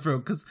sore throat.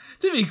 Because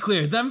to be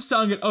clear, them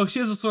selling it, oh, she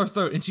has a sore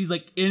throat and she's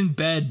like in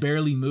bed,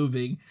 barely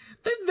moving.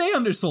 They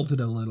undersold it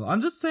a little. I'm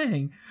just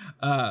saying.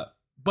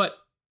 But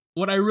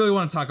what I really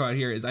want to talk about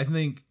here is I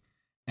think,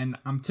 and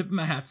I'm tipping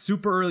my hat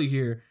super early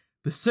here,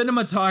 the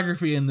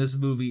cinematography in this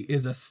movie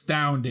is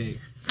astounding.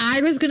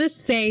 I was going to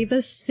say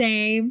the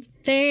same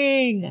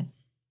thing.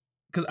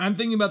 Because I'm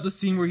thinking about the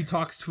scene where he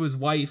talks to his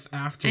wife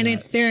after and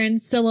it's there in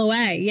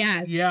silhouette,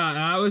 yes. Yeah, and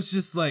I was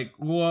just like,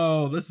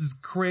 whoa, this is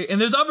great. And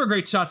there's other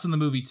great shots in the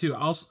movie, too.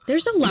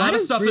 There's a lot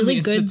of stuff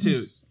really good,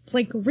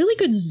 like, really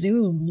good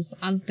zooms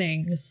on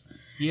things.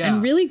 Yeah.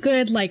 And really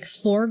good, like,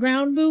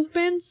 foreground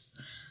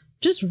movements.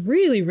 Just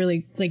really,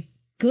 really, like,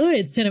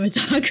 good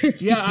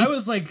cinematography. Yeah, I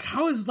was like,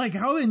 how have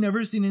I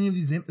never seen any of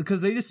these?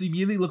 Because they just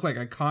immediately look like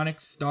iconic,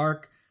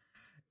 stark.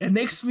 It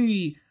makes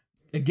me...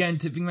 Again,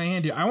 tipping my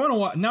hand here. I want to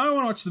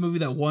watch the movie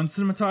that won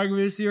cinematography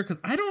this year, because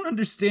I don't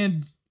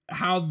understand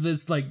how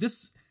this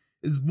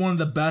is one of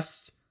the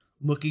best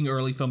looking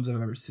early films I've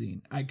ever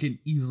seen. I can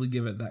easily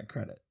give it that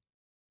credit.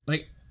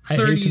 Like, 30s, I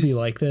hate to be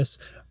like this,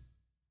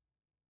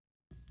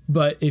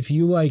 but if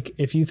you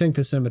think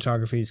the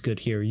cinematography is good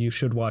here, you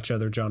should watch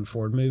other John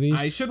Ford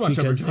movies. I should watch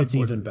because it's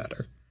even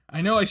better.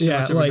 I know I should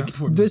watch other John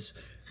Ford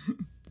movies.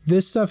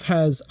 This stuff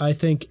has, I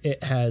think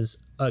it has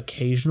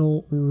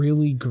occasional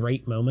really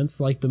great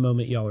moments, like the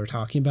moment y'all are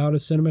talking about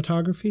of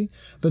cinematography,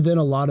 but then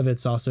a lot of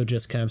it's also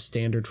just kind of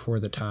standard for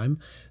the time.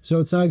 So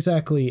it's not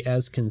exactly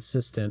as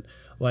consistent.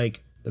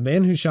 Like The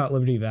Man Who Shot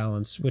Liberty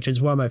Valance, which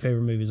is one of my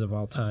favorite movies of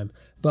all time,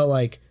 but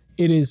like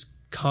it is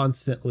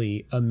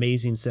constantly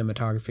amazing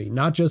cinematography,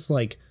 not just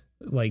like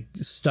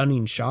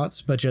stunning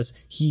shots, but just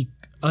he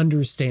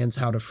understands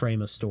how to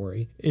frame a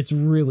story. It's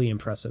really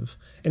impressive.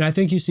 And I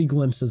think you see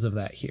glimpses of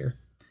that here.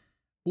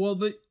 Well,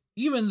 but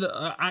even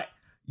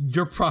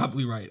you're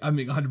probably right. I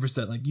mean,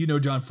 100%. Like,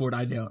 John Ford,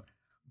 I don't.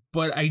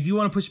 But I do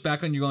want to push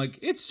back on you. Like,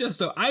 it's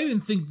just, I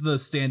even think the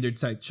standard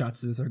side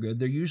shots of this are good.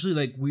 They're usually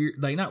like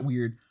weird, like not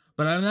weird,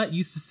 but I'm not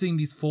used to seeing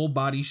these full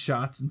body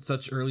shots and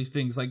such early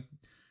things. Like,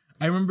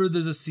 I remember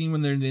there's a scene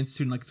when they're in the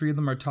institute and like three of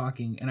them are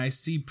talking, and I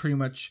see pretty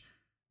much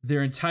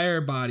their entire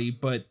body,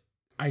 but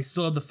I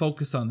still have the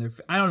focus on their.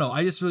 I don't know.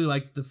 I just really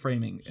like the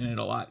framing in it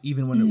a lot,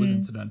 even when it was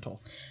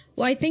incidental.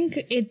 Well, I think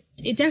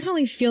it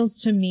definitely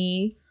feels to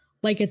me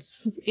like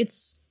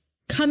it's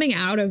coming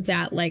out of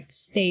that like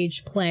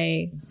stage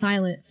play,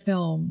 silent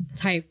film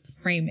type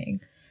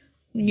framing.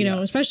 You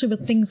know, especially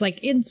with things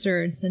like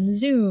inserts and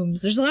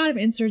zooms. There's a lot of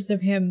inserts of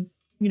him,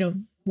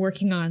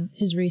 working on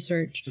his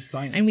research.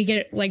 Science. And we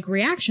get like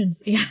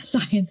reactions. Yeah,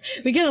 science.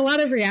 We get a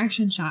lot of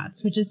reaction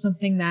shots, which is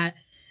something that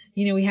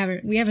we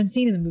haven't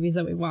seen in the movies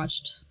that we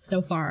watched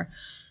so far.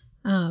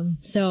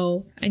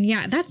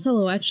 That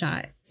silhouette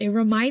shot, it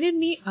reminded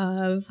me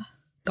of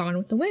Gone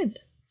with the Wind.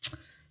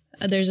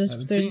 There's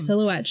a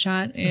silhouette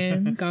shot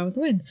in Gone with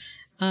the Wind,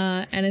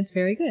 and it's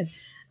very good.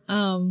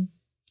 And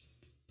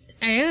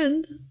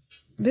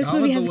this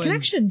movie has a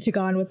connection to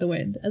Gone with the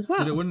Wind as well.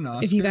 Did it win an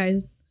Oscar? If you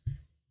guys,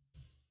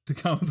 the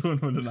Gone with the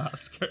Wind won an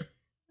Oscar.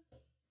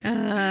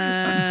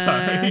 I'm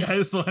sorry. I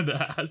just wanted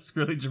to ask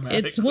really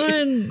dramatically. It's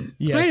won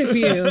quite a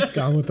few.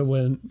 Gone with the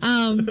Wind.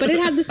 But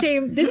it had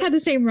the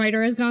same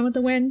writer as Gone with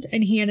the Wind,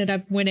 and he ended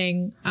up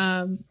winning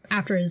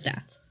after his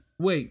death.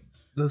 Wait,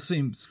 the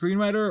same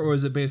screenwriter, or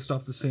is it based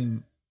off the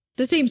same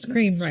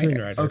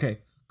screenwriter? Okay,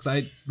 because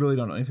I really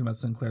don't know anything about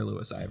Sinclair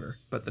Lewis either,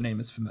 but the name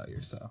is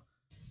familiar, so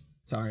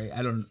sorry,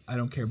 I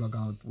don't care about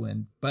Gone with the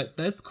Wind, but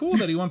that's cool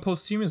that he won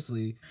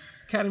posthumously.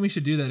 Academy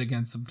should do that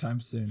again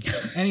sometime soon.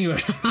 Anyway.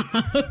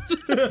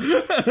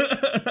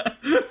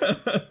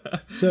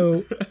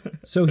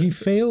 So he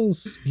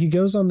fails. He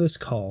goes on this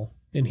call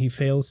and he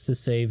fails to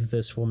save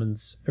this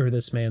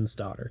man's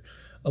daughter.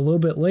 A little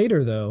bit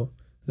later, though,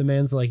 the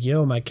man's like,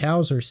 "Yo, my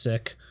cows are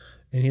sick,"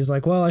 and he's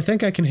like, "Well, I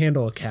think I can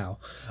handle a cow."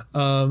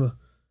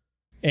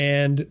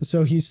 And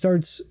so he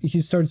starts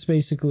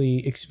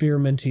basically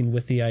experimenting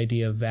with the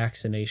idea of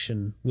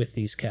vaccination with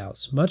these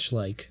cows, much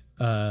like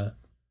Edward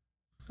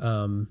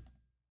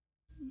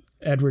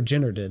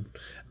Jenner did.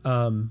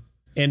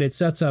 And it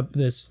sets up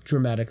this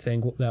dramatic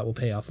thing that will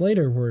pay off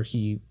later, where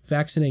he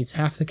vaccinates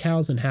half the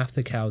cows and half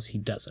the cows he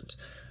doesn't.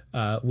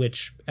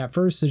 Which at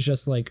first is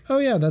just like, oh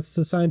yeah, that's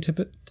the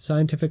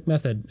scientific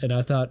method. And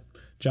I thought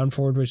John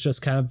Ford was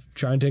just kind of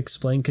trying to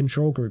explain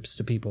control groups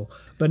to people.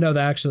 But no,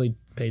 that actually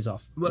pays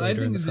off. What I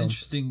think is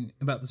interesting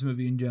about this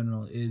movie in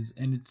general is,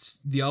 and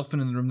it's the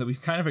elephant in the room that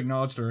we've kind of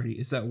acknowledged already,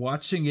 is that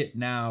watching it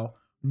now,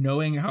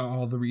 knowing how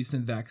all the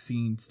recent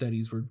vaccine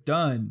studies were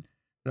done,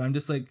 that I'm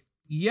just like,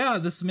 yeah,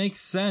 this makes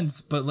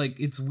sense. But like,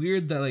 it's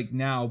weird that like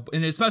now,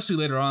 and especially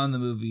later on in the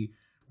movie,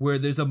 where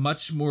there's a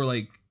much more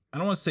like, I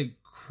don't want to say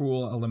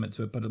cruel element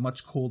to it, but a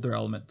much colder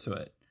element to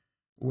it,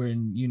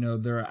 when, you know,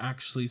 there are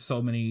actually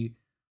so many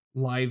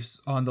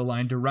lives on the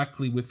line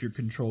directly with your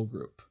control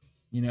group,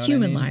 you know,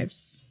 human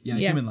lives. Yeah,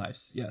 human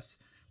lives. Yes.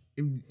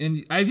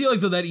 And I feel like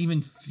though that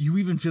you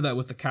even feel that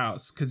with the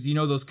cows, because you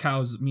know those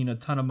cows mean a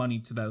ton of money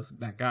to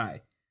that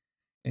guy,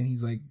 and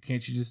he's like,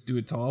 can't you just do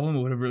it to all of them?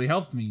 It would have really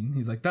helped me. And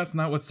he's like, that's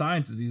not what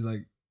science is. He's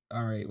like,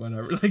 all right,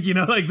 whatever. Like, you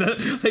know, like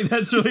that, like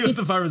that's really what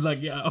the farmer's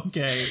like. Yeah,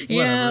 okay, whatever.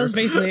 Yeah, that's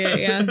basically it.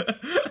 Yeah.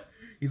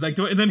 He's like,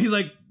 and then he's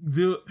like,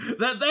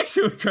 that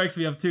actually what cracks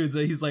me up too. Is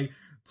that he's like,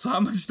 so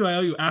how much do I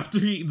owe you? After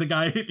the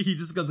guy, he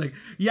just goes like,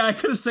 yeah, I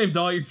could have saved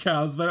all your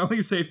cows, but I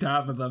only saved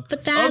half of them.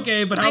 But that's,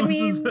 okay, but how much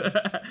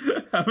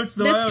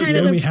do I owe you?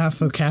 Give me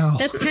half a cow.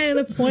 That's kind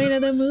of the point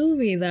of the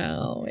movie,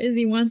 though, is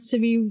he wants to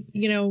be,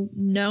 you know,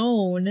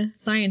 known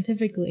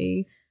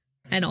scientifically,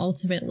 and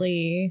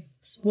ultimately,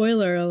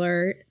 spoiler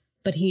alert,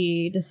 but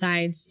he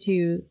decides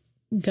to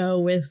go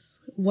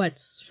with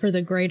what's for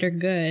the greater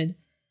good,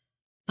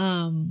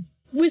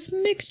 with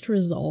mixed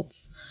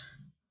results.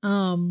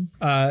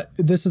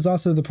 This is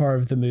also the part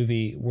of the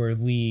movie where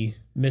Lee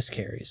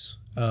miscarries,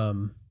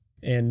 and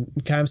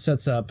kind of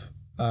sets up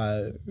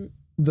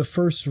the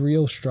first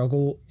real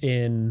struggle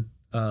in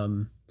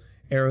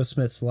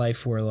Arrowsmith's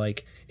life, where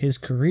like his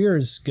career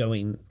is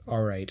going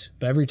all right,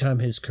 but every time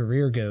his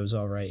career goes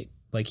all right,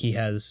 like he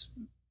has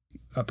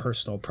a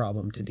personal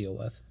problem to deal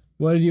with.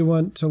 What did you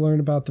want to learn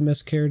about the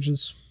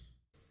miscarriages?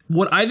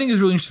 What I think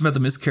is really interesting about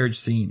the miscarriage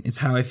scene is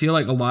how I feel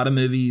like a lot of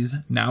movies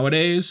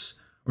nowadays,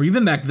 or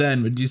even back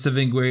then, would do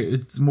something where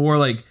it's more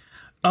like,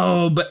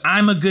 oh, but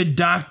I'm a good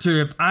doctor.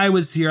 If I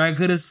was here, I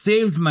could have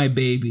saved my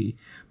baby.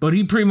 But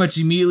he pretty much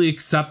immediately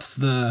accepts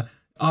the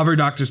other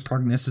doctor's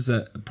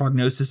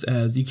prognosis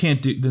as you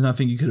can't do, there's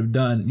nothing you could have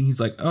done. And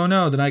he's like, oh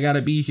no, then I got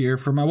to be here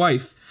for my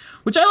wife,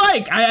 which I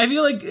like. I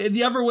feel like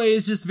the other way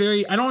is just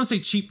very, I don't want to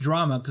say cheap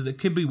drama, because it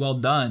could be well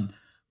done,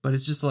 but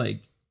it's just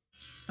like,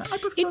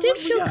 it did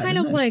feel kind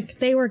of like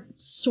they were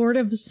sort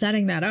of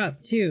setting that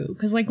up too,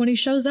 because like when he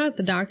shows up,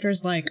 the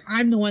doctor's like,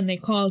 I'm the one they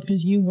called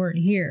because you weren't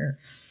here.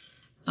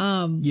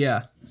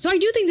 Yeah. So I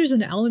do think there's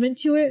an element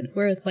to it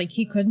where it's like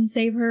he couldn't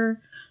save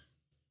her,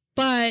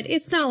 but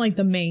it's not like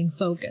the main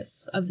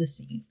focus of the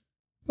scene.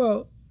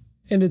 Well,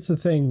 and it's a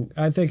thing,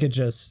 I think it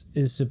just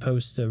is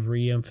supposed to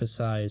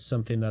re-emphasize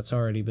something that's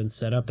already been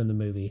set up in the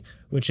movie,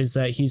 which is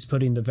that he's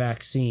putting the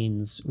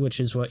vaccines, which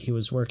is what he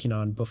was working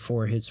on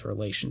before his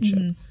relationship.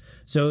 Mm-hmm.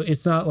 So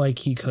it's not like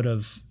he could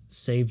have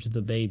saved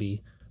the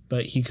baby,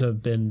 but he could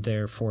have been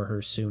there for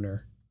her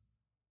sooner.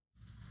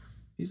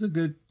 He's a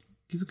good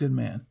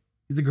man.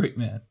 He's a great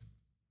man.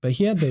 But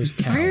he had those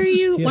cows.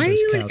 Why are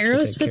you an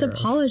Arrowsmith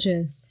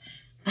apologist?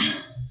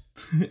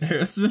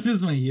 Arrowsmith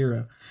is my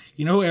hero.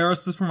 You know who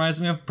Arrowsmith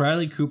reminds me of?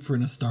 Bradley Cooper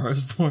in A Star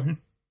Is Born.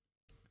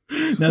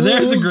 Now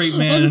there's a great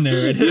man in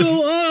narrative.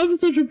 I'm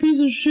such a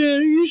piece of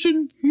shit. You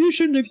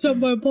shouldn't accept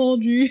my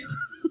apology.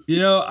 You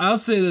know, I'll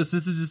say this.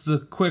 This is just a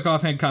quick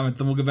offhand comment,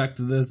 then we'll get back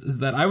to this, is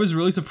that I was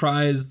really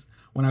surprised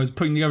when I was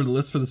putting together the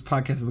list for this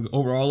podcast, the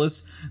overall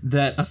list,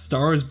 that A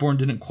Star Is Born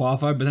didn't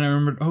qualify, but then I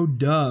remembered, oh,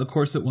 duh, of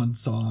course it won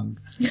song.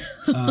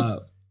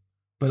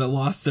 But it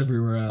lost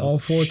everywhere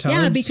else. All 4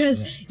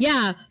 times?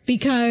 Yeah,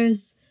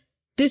 because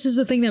this is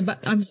the thing that,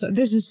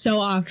 this is so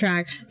off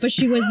track, but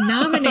she was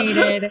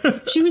nominated.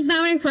 She was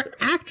nominated for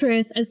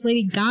actress as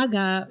Lady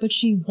Gaga, but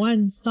she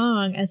won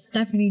song as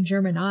Stephanie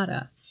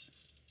Germanotta.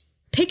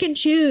 Pick and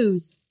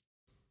choose.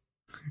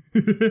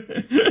 But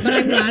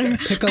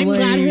I'm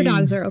glad her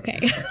dogs are okay.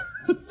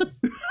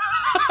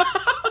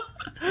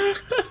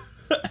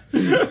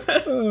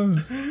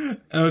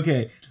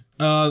 Okay.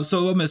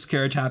 So a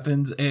miscarriage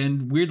happens,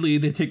 and weirdly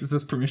they take this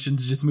as permission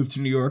to just move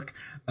to New York.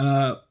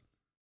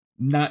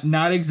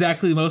 Not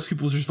exactly most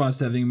people's response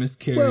to having a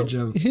miscarriage.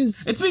 Well,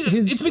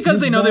 it's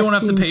because they know they won't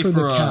have to pay for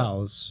the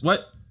cows.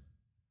 What?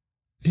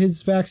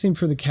 His vaccine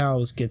for the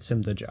cows gets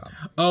him the job.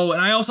 Oh,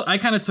 and I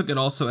kind of took it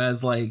also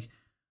as like,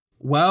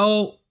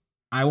 well,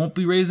 I won't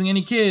be raising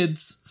any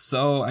kids,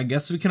 so I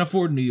guess we can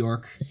afford New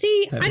York.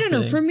 See, I don't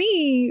know. For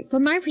me,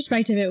 from my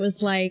perspective, it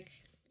was like,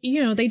 you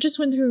know, they just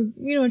went through,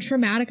 you know, a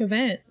traumatic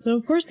event. So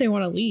of course they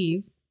want to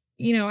leave.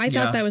 You know, I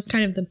thought that was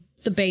kind of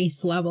the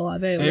base level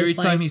of it. Every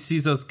time he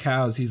sees those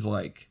cows, he's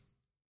like.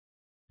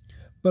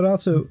 But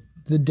also,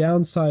 the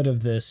downside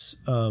of this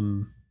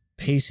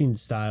pacing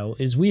style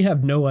is we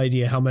have no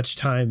idea how much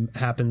time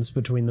happens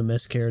between the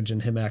miscarriage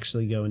and him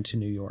actually going to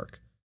New York.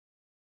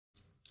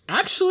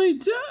 Actually,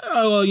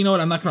 well, you know what?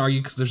 I'm not going to argue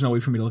because there's no way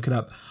for me to look it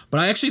up. But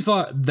I actually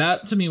thought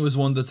that to me was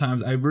one of the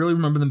times I really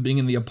remember them being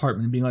in the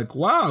apartment and being like,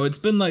 wow, it's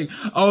been like,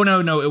 oh,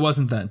 no, it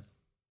wasn't then.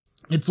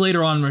 It's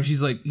later on where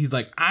he's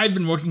like, I've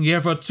been working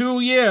here for 2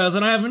 years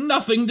and I have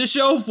nothing to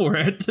show for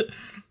it.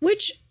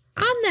 Which,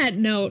 on that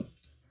note,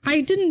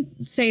 I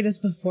didn't say this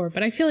before,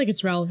 but I feel like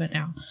it's relevant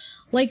now.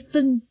 Like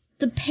the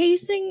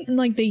pacing and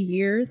like the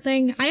year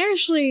thing, I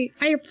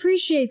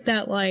appreciate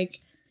that, like,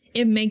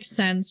 it makes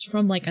sense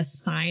from like a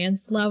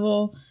science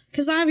level,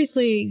 because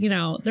obviously, you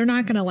know, they're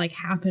not gonna like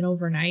happen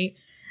overnight.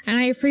 And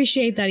I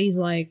appreciate that he's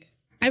like,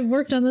 I've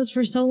worked on this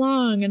for so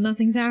long and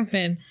nothing's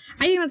happened.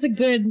 I think that's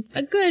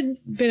a good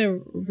bit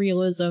of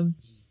realism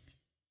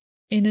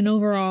in an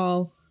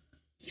overall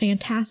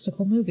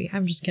fantastical movie.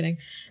 I'm just kidding.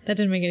 That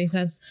didn't make any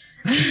sense.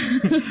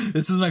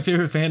 This is my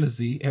favorite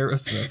fantasy,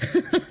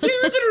 Arrowsmith.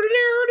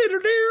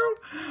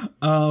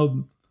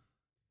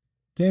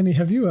 Danny,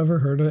 have you ever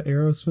heard an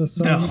Arrowsmith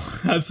song? No,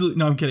 absolutely.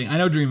 No, I'm kidding. I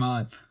know Dream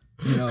On,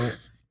 you know,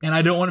 and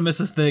I Don't Want to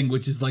Miss a Thing,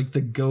 which is like the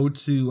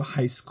go-to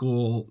high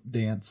school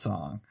dance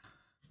song.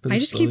 I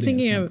just keep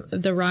thinking of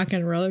the Rock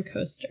and Roller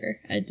Coaster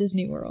at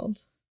Disney World.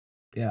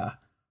 Yeah.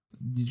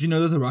 Did you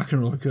know that the Rock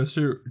and Roller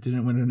Coaster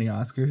didn't win any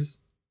Oscars?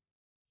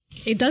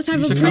 It does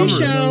have a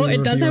pre-show.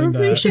 It does have a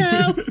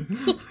pre-show.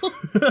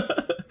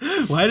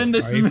 Why didn't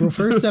this... Our April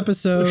 1st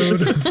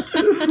episode.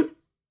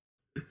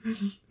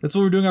 That's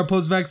what we're doing our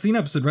post-vaccine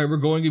episode, right? We're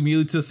going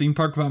immediately to a theme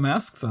park without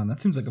masks on. That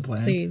seems like a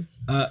plan. Please.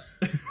 I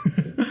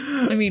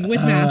mean,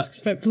 with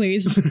masks, but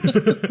please.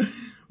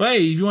 Hey,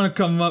 if you want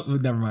to come up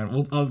with... Never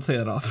mind. I'll say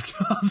that off.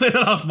 I'll say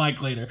that off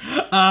mic later.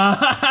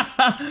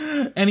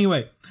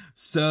 Anyway,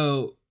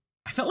 so...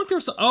 I felt like there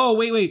was... Oh,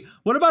 wait.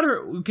 What about her...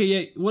 Okay,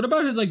 yeah. What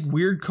about his, like,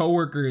 weird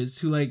coworkers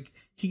who, like...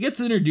 He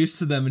gets introduced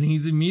to them and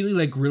he's immediately,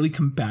 like, really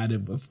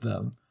combative with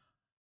them.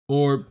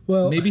 Or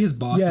maybe his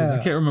bosses. Yeah.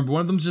 I can't remember.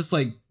 One of them's just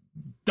like,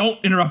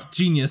 don't interrupt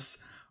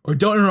genius. Or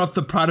don't interrupt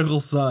the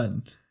prodigal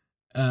son.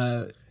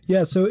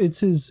 Yeah, so it's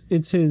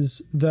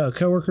the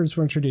coworkers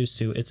we're introduced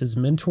to. It's his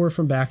mentor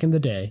from back in the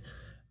day,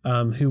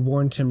 who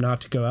warned him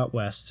not to go out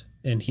west,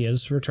 and he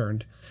has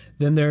returned.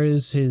 Then there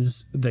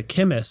is the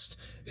chemist,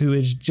 who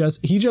is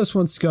he just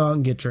wants to go out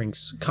and get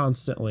drinks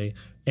constantly.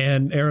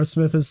 And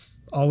Arrowsmith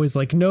is always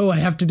like, no, I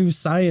have to do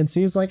science.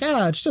 And he's like,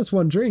 it's just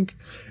one drink.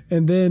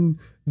 And then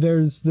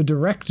there's the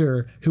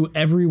director, who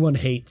everyone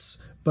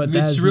hates, but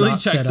that's really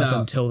not set up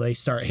until they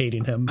start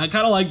hating him. I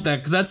kind of like that,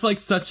 because that's like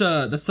such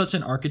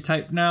an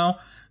archetype now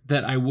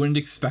that I wouldn't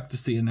expect to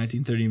see in a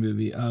 1930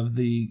 movie, of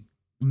the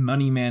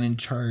money man in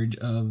charge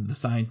of the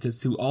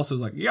scientist who also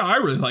is like, yeah, I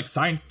really like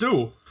science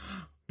too,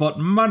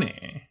 but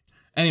money.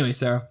 Anyway,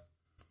 Sarah.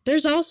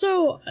 There's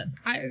also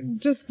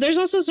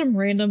some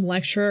random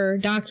lecturer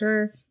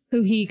doctor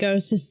who he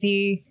goes to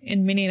see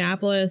in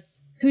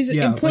Minneapolis, who's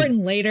important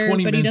like later,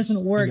 but he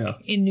doesn't work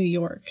in New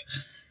York.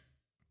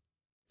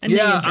 And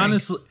yeah,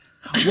 honestly,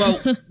 well,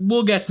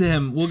 we'll get to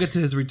him. We'll get to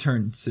his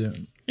return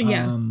soon.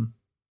 Yeah.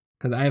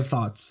 Because I have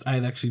thoughts. I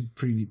have actually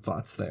pretty deep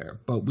thoughts there.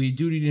 But we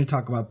do need to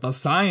talk about the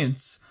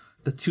science,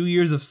 the 2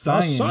 years of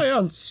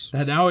science.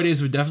 That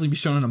nowadays would definitely be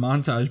shown in a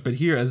montage. But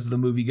here, as the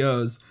movie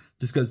goes,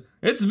 just goes,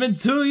 it's been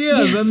 2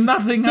 years and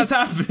nothing has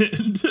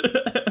happened.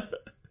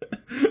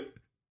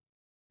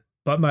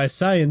 But my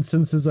science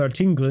senses are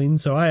tingling,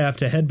 so I have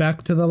to head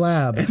back to the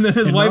lab. And then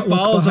his wife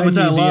follows him, which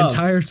I love. The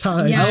entire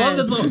time.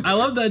 Yes. I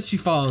love that she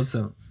follows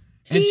him.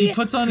 And she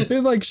puts on it.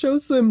 It like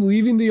shows them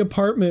leaving the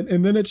apartment,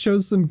 and then it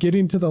shows them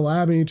getting to the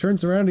lab, and he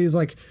turns around and he's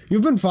like,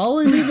 you've been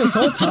following me this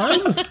whole time?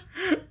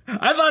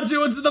 I thought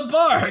you went to the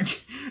park.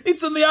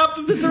 It's in the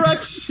opposite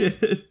direction.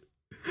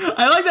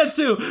 I like that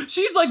too.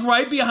 She's like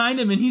right behind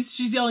him, and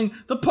she's yelling,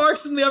 the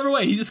park's in the other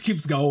way. He just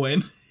keeps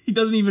going. He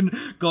doesn't even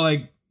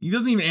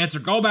answer,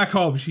 go back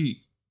home.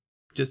 She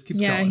just keeps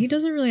going. Yeah, he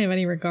doesn't really have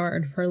any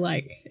regard for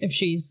like if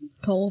she's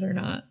cold or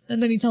not.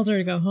 And then he tells her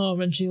to go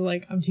home, and she's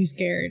like, I'm too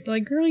scared.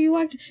 Like, girl, you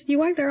walked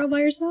there all by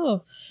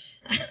yourself.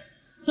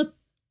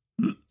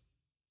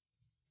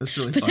 That's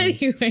really but funny.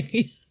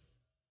 Anyways.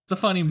 It's a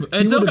funny movie.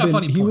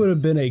 He would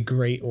have been a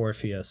great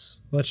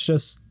Orpheus. Let's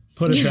just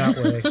put it that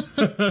way.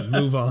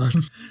 Move on.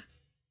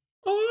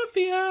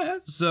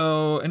 Orpheus.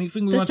 So,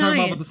 anything we want to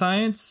talk about the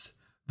science?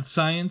 The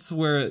science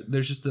where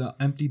there's just an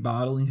empty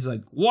bottle and he's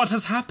like, what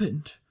has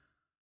happened?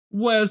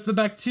 Where's the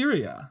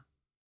bacteria?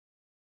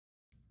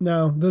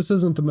 No, this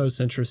isn't the most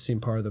interesting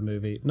part of the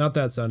movie. Not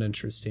that's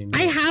uninteresting.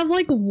 I have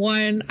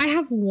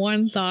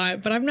one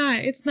thought, but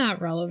it's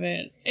not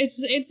relevant.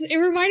 It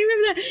reminded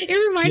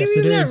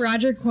me of that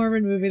Roger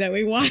Corman movie that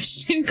we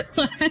watched in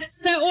class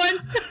that one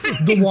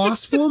time. The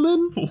Wasp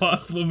Woman?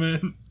 Wasp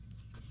Woman.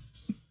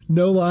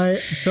 No lie,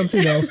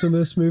 something else in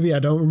this movie. I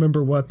don't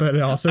remember what, but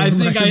it also I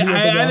think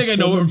I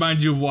know what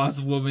reminds you of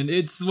Wasp Woman.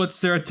 It's what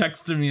Sarah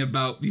texted me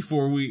about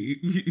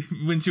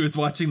when she was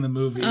watching the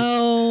movie.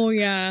 Oh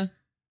yeah.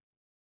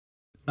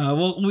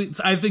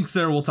 I think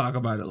Sarah will talk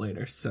about it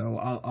later, so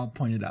I'll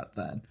point it out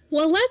then.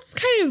 Well, let's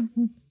kind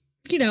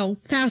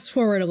of, fast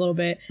forward a little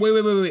bit.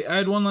 Wait. I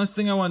had one last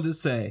thing I wanted to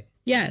say.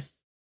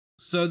 Yes.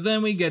 So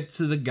then we get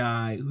to the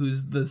guy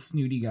who's the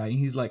snooty guy, and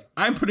he's like,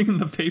 I'm putting in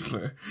the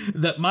paper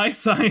that my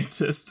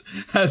scientist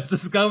has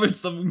discovered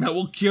something that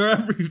will cure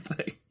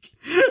everything.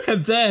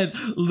 And then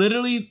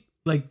literally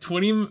like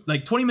 20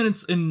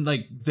 minutes in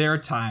like their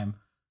time,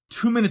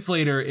 2 minutes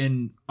later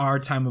in our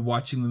time of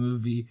watching the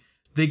movie,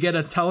 they get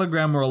a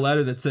telegram or a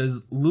letter that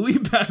says Louis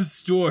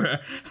Pasteur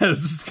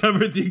has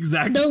discovered the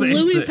exact same thing. The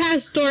Louis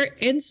Pasteur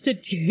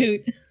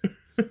Institute.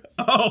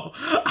 Oh,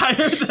 I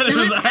heard that it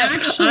was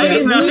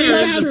actually Louis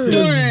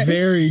Pasteur is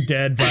very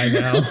dead by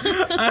now.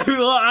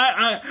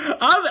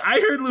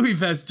 I heard Louis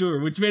Pasteur,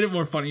 which made it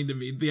more funny to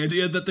me. The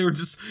idea that they were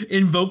just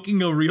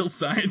invoking a real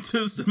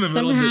scientist in the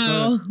middle of the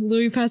Somehow,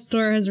 Louis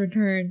Pasteur has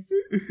returned.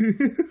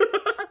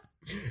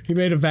 He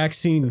made a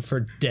vaccine for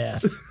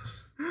death.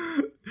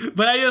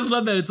 But I just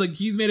love that. It's like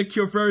he's made a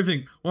cure for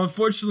everything. Well,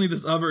 unfortunately,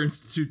 this other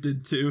institute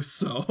did too,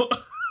 so...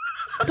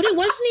 But it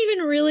wasn't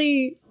even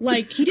really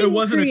like he didn't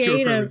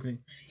create a.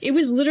 It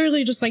was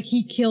literally just like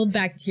he killed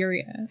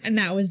bacteria, and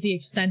that was the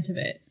extent of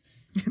it.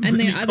 And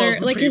the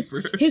other, like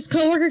his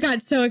coworker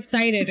got so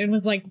excited and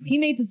was like, he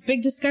made this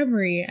big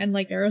discovery, and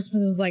like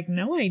Arrowsmith was like,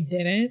 no, I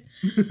didn't.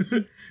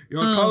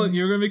 You're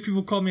gonna make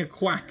people call me a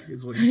quack,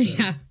 is what he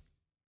says.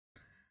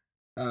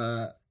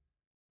 Yeah.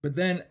 But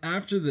then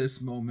after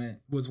this moment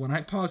was when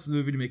I paused the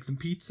movie to make some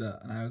pizza,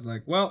 and I was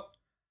like, well.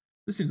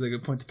 This seems like a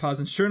good point to pause.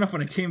 And sure enough,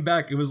 when I came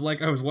back, it was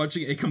like I was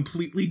watching a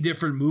completely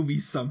different movie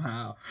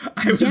somehow.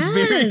 I was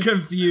very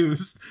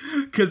confused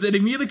because it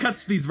immediately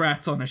cuts to these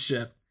rats on a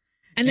ship.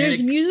 And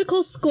there's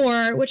musical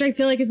score, which I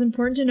feel like is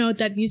important to note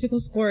that musical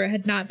score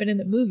had not been in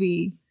the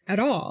movie at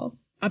all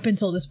up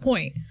until this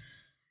point.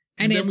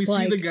 And then it's we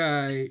like, see the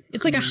guy.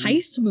 It's like a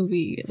heist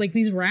movie. Like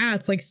these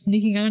rats like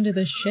sneaking onto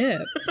the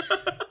ship.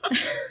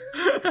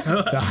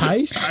 The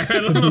heist?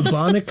 The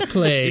bubonic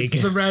plague.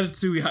 It's the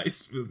Ratatouille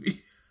heist movie.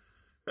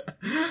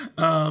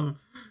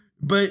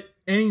 But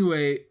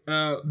anyway,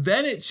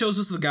 then it shows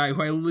us the guy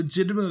who I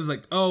legitimately was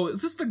like, oh,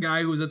 is this the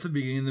guy who was at the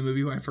beginning of the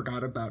movie who I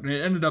forgot about? And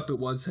it ended up it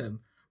was him.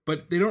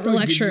 But they don't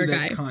really give you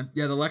that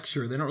the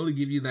lecturer. They don't really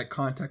give you that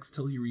context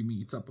till he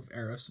re-meets up with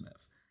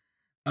Arrowsmith.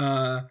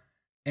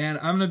 And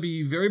I'm gonna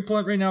be very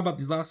blunt right now about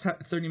these last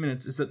 30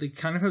 minutes, is that they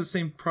kind of have the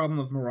same problem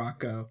with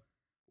Morocco,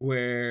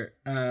 where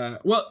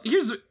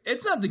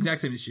it's not the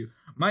exact same issue.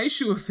 My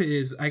issue with it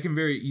is, I can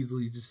very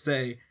easily just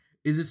say,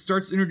 is it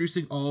starts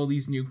introducing all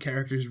these new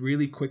characters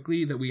really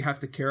quickly that we have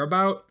to care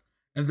about,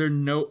 and they're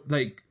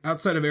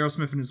outside of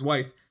Arrowsmith and his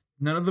wife,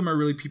 none of them are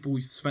really people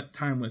we've spent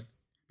time with,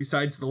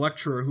 besides the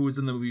lecturer who was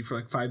in the movie for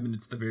like 5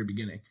 minutes at the very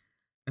beginning,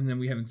 and then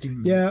we haven't seen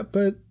him. Yeah,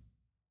 but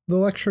the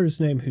lecturer's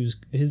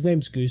his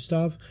name's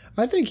Gustav.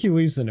 I think he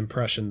leaves an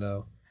impression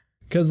though,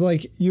 because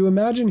like you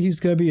imagine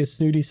he's gonna be a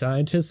snooty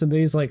scientist, and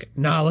then he's like,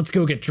 "Nah, let's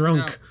go get drunk."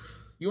 Now,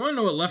 you want to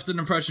know what left an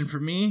impression for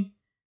me?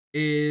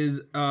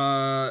 Is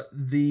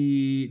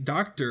the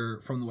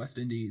doctor from the West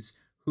Indies,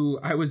 who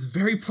I was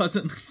very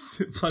pleasant to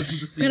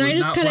see. Can I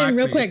just cut in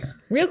real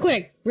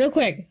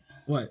quick?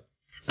 What?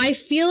 I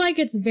feel like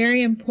it's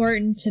very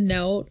important to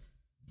note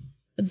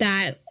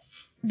that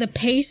the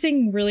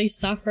pacing really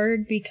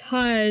suffered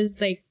because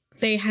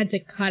they had to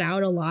cut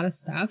out a lot of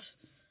stuff.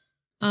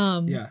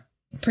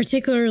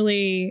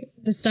 Particularly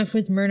the stuff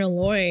with Myrna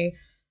Loy.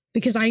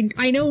 Because I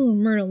know who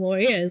Myrna Loy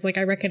is. Like,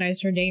 I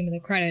recognized her name in the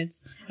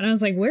credits. And I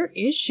was like, where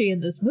is she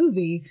in this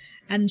movie?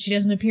 And she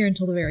doesn't appear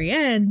until the very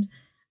end.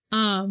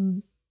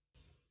 And,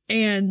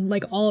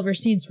 like, all of her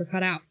scenes were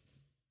cut out.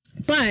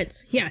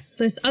 But, yes,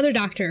 this other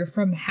doctor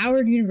from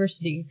Howard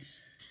University.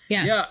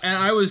 Yes. Yeah,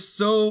 and I was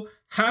so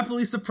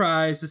happily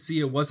surprised to see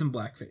it wasn't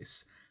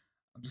blackface.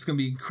 I'm just going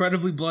to be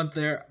incredibly blunt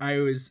there. I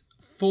was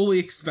fully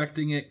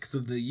expecting it because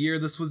of the year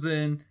this was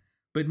in.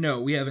 But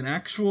no, we have an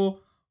actual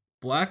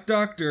black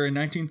doctor in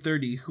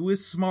 1930 who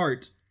is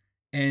smart,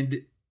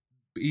 and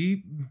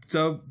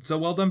so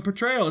well done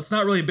portrayal. It's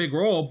not really a big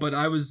role, but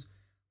I was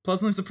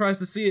pleasantly surprised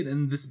to see it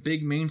in this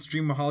big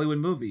mainstream Hollywood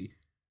movie.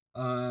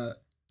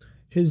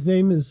 His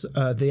name is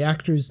the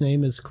actor's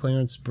name is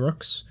Clarence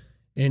Brooks,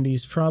 and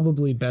he's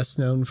probably best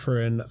known for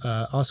an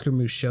Oscar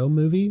Micheaux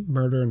movie,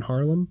 Murder in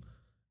Harlem.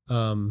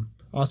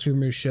 Oscar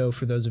Micheaux,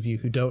 for those of you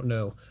who don't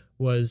know,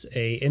 was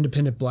a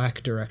independent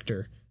black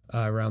director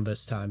around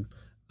this time.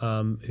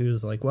 Who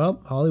was like,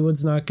 well,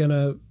 Hollywood's not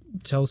gonna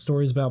tell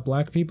stories about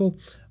black people.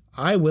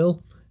 I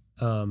will.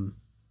 I kind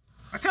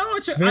of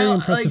want to. Very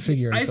impressive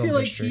figure in I film feel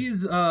like history.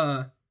 he's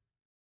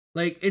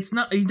it's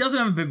not. He doesn't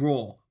have a big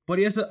role, but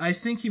he has. I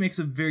think he makes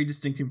a very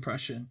distinct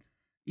impression.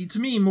 To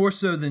me, more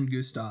so than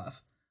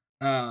Gustav.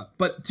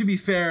 But to be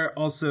fair,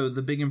 also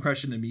the big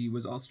impression to me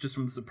was also just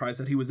from the surprise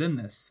that he was in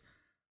this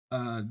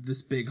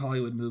big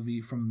Hollywood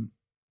movie from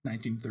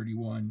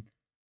 1931.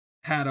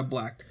 Had a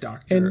black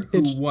doctor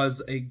who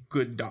was a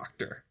good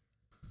doctor.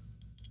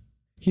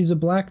 He's a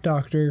black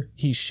doctor.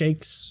 He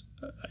shakes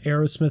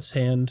Arrowsmith's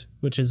hand,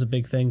 which is a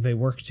big thing. They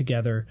work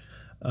together.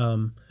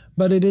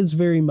 But it is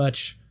very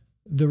much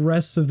the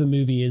rest of the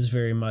movie is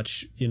very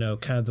much,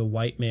 kind of the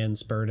white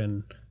man's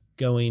burden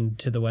going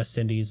to the West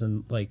Indies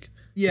and like,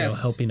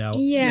 helping out.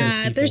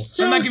 Yeah, there's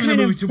still I'm not giving the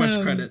movie too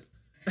much credit.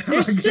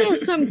 There's still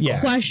some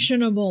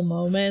questionable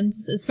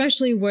moments,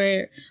 especially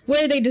where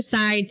they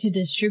decide to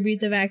distribute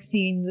the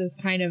vaccines is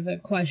kind of a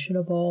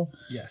questionable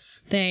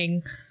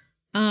thing.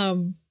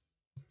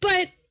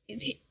 But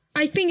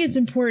I think it's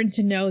important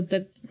to note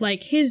that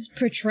like his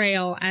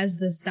portrayal as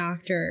this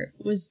doctor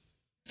was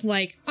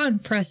like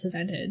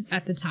unprecedented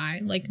at the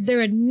time. Like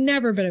there had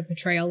never been a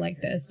portrayal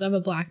like this of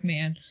a black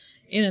man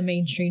in a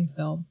mainstream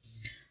film.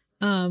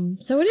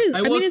 So it is.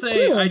 I will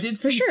say, cool, I did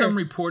see some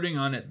reporting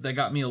on it that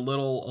got me a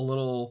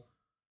little.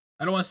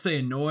 I don't want to say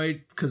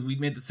annoyed because we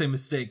made the same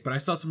mistake, but I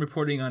saw some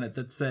reporting on it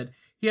that said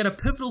he had a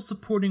pivotal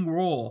supporting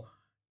role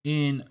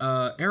in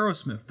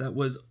Arrowsmith that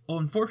was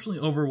unfortunately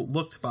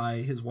overlooked by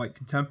his white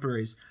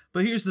contemporaries.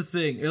 But here's the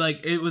thing: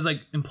 it was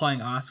like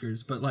implying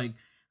Oscars, but like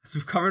as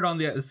we've covered on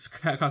this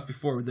podcast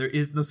before, there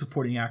is no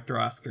supporting actor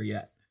Oscar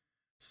yet.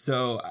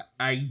 So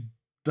I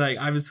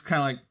was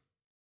kind of like.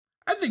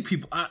 I think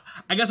people,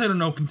 I guess I don't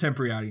know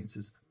contemporary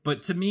audiences,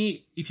 but to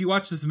me, if you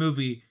watch this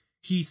movie,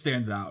 he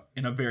stands out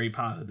in a very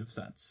positive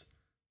sense.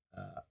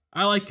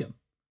 I like him.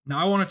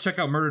 Now I want to check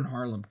out Murder in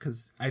Harlem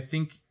because I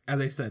think,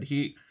 as I said,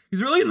 he's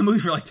really in the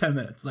movie for like 10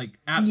 minutes, like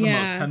at the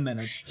most 10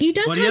 minutes. He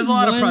does, but he has a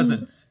lot of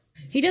presence.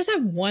 He does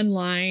have one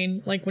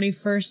line, like when he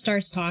first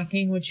starts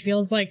talking, which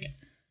feels like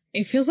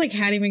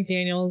Hattie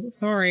McDaniel's.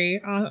 Sorry,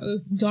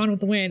 Gone with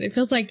the Wind. It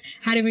feels like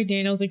Hattie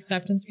McDaniel's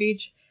acceptance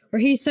speech,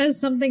 where he says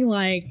something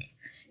like.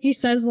 He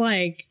says,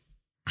 like,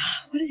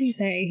 what does he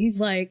say?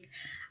 He's like,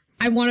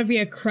 I want to be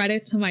a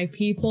credit to my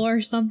people or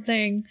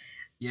something.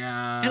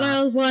 Yeah. And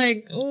I was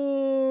like,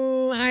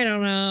 I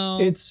don't know.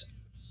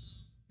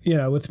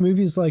 With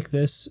movies like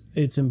this,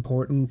 it's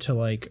important to,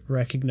 like,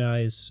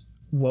 recognize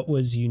what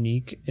was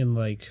unique and,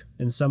 like,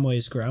 in some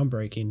ways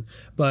groundbreaking.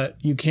 But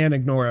you can't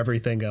ignore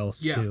everything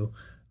else, too.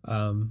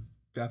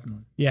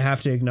 Definitely. You have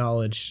to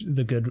acknowledge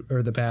the good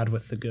or the bad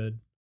with the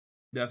good.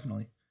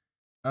 Definitely.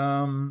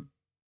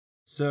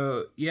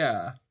 So,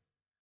 yeah.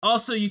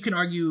 Also, you could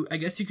argue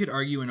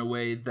in a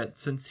way that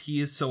since he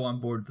is so on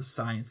board with the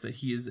science, that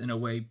he is in a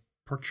way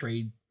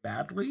portrayed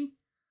badly.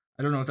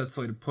 I don't know if that's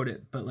the way to put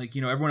it, but like,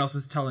 everyone else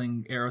is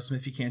telling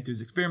Arrowsmith he can't do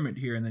his experiment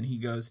here, and then he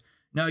goes,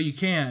 no, you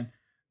can.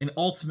 And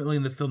ultimately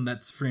in the film,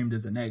 that's framed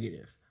as a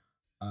negative.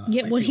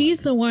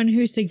 He's the one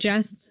who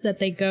suggests that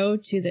they go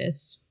to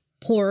this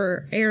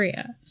poor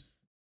area.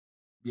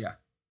 Yeah.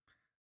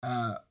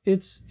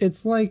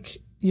 It's like,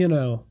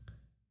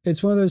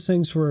 it's one of those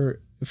things where,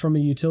 from a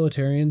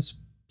utilitarian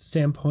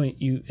standpoint,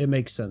 it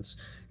makes sense.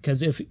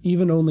 Because if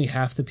even only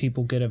half the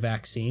people get a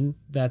vaccine,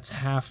 that's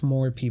half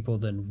more people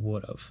than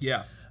would have.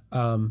 Yeah.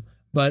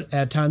 But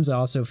at times it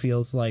also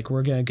feels like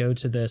we're going to go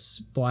to this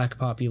black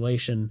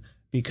population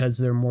because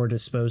they're more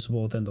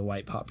disposable than the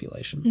white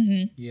population.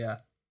 Mm-hmm. Yeah,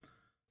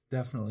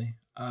 definitely.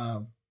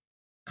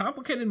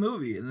 Complicated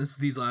movie in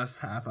these last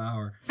half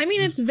hour. I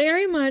mean, it's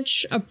very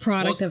much a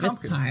product of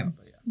its time.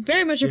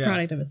 Very much a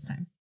product of its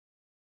time.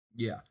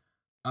 Yeah.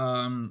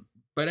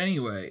 But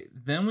anyway,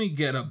 then we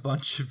get a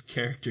bunch of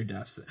character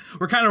deaths.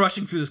 We're kind of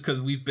rushing through this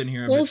because we've been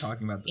here and been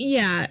talking about this.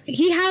 Yeah,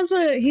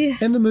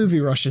 and the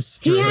movie rushes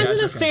through. He has an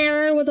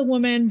affair with a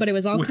woman, but it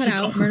was all cut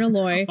out. Myrna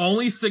Loy.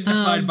 Only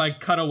signified by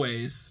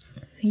cutaways.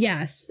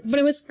 Yes, but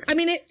it was. I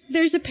mean,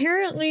 there's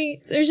apparently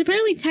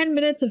 10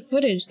 minutes of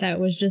footage that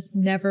was just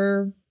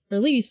never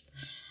released.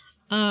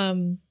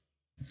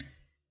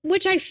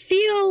 Which I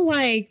feel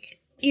like,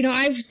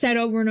 I've said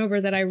over and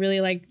over that I really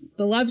like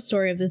the love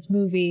story of this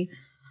movie.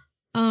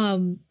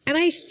 And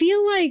I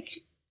feel like,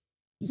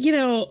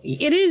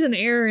 it is an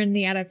error in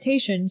the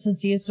adaptation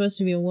since he is supposed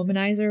to be a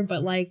womanizer,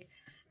 but like,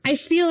 I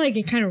feel like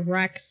it kind of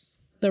wrecks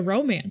the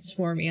romance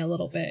for me a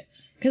little bit.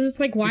 Cause it's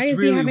like, why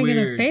is he having an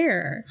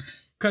affair?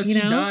 Cause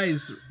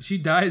she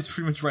dies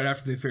pretty much right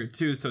after the affair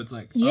too. So it's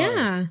like,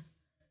 yeah. Oh.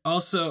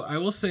 Also, I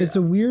will say it's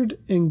a weird,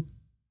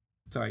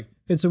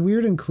 it's a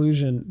weird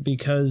inclusion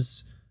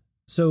because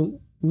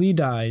Lee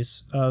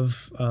dies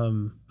of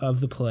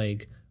the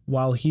plague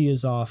while he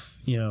is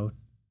off,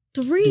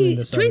 three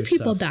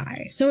people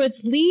die. So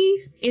it's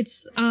Lee,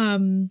 it's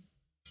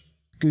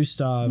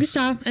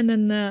Gustav, and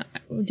then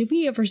did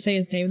we ever say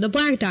his name? The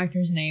black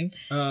doctor's name.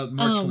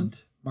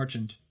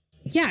 Marchand.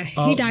 Yeah,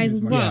 he dies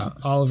as well.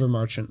 Yeah, Oliver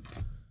Marchand.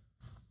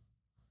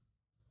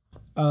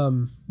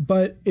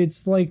 But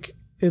it's like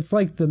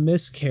the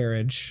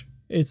miscarriage.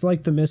 It's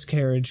like the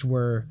miscarriage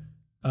where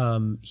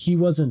he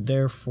wasn't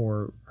there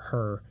for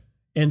her.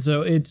 And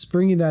so it's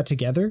bringing that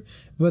together.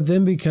 But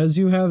then because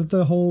you have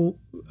the whole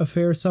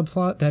affair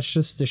subplot, that's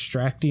just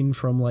distracting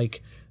from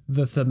like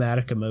the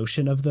thematic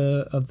emotion of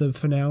the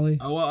finale.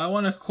 Oh, well, I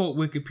want to quote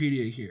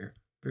Wikipedia here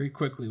very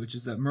quickly, which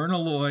is that Myrna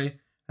Loy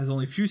has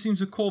only a few scenes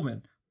with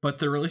Coleman, but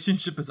their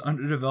relationship is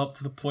underdeveloped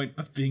to the point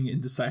of being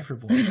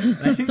indecipherable. And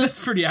I think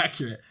that's pretty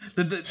accurate.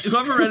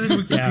 Whoever read it in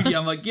Wikipedia,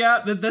 I'm like,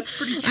 that's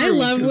pretty true. I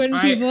love when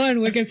people on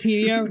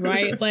Wikipedia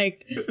write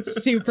like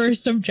super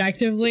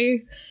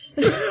subjectively.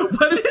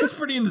 But it is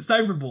pretty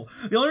indecipherable.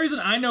 The only reason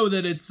I know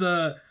that it's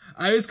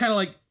I was kind of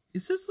like,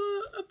 is this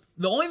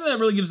the only thing that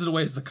really gives it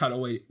away is the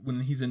cutaway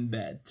when he's in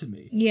bed to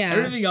me. Yeah.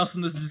 Everything else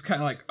in this is just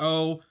kind of like,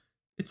 oh,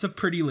 it's a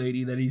pretty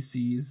lady that he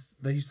sees,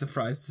 that he's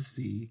surprised to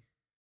see.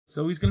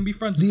 So he's going to be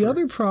friends with her. The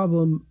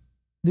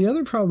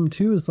other problem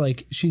too is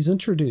like she's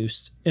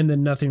introduced and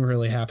then nothing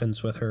really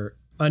happens with her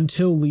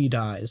until Lee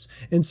dies.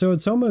 And so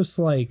it's almost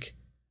like,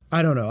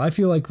 I don't know. I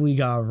feel like Lee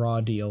got a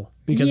raw deal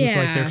because it's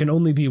like there can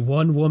only be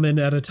one woman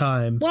at a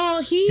time.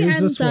 Well, he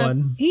ends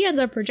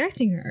up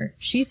rejecting her.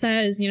 She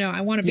says,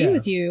 I want to be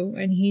with you.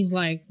 And he's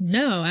like,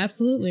 no,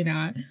 absolutely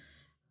not.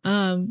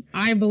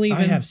 I believe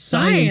I have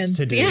science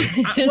to do.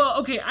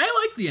 Okay.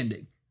 I like the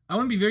ending. I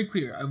want to be very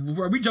clear.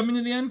 Are we jumping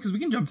to the end? Because we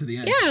can jump to the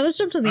end. Yeah, let's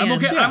jump to the end.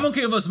 Okay, I'm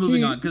okay with us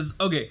moving on because,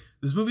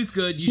 this movie's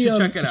good. You should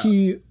check it out.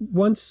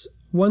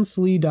 Once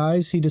Lee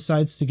dies, he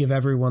decides to give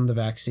everyone the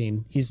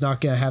vaccine. He's not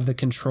going to have the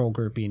control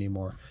group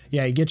anymore.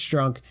 Yeah, he gets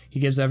drunk. He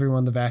gives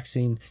everyone the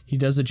vaccine. He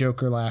does a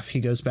Joker laugh. He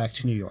goes back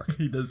to New York.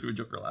 He does do a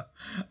Joker laugh.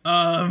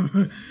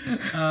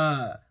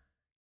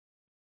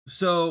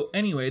 So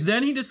anyway,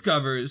 then he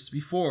discovers,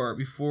 before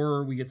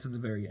we get to the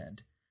very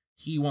end,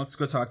 he wants to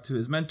go talk to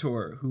his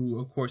mentor, who,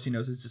 of course, he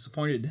knows is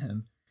disappointed in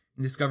him,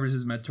 and discovers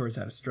his mentor has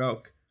had a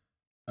stroke.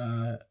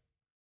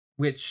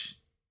 Which...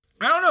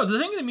 I don't know. The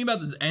thing to me about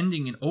this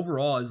ending and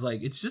overall is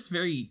like it's just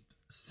very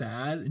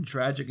sad and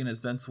tragic in a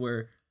sense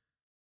where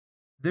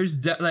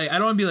there's I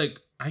don't want to be like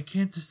I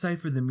can't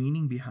decipher the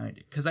meaning behind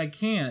it because I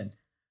can,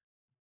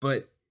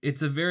 but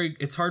it's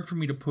hard for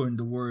me to put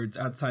into words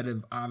outside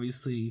of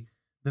obviously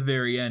the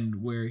very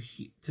end where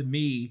to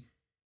me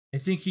I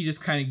think he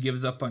just kind of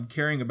gives up on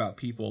caring about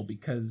people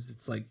because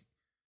it's like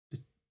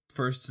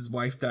first his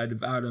wife died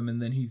without him and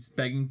then he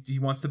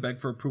wants to beg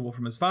for approval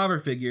from his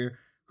father figure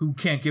who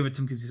can't give it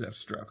to him because he's had a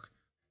stroke.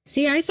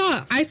 See, I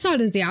saw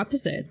it as the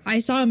opposite. I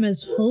saw him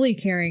as fully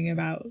caring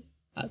about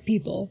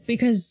people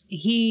because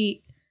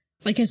he,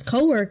 like his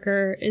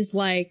coworker is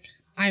like,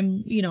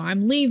 I'm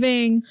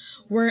leaving.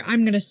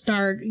 I'm going to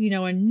start,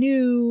 a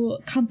new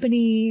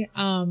company.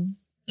 And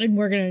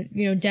we're going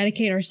to,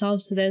 dedicate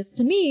ourselves to this.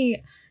 To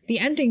me, the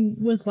ending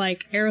was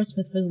like,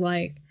 Arrowsmith was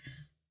like,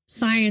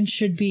 science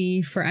should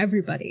be for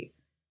everybody.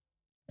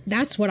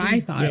 That's what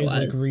I thought it was.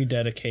 He's like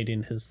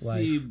rededicating his life.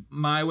 See,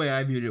 my way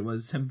I viewed it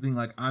was him being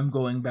like, I'm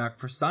going back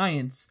for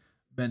science,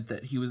 meant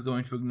that he was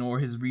going to ignore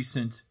his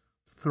recent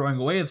throwing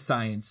away of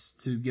science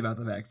to give out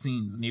the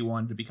vaccines, and he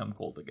wanted to become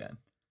cold again.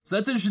 So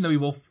that's interesting that we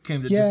both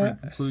came to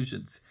different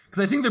conclusions,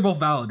 because I think they're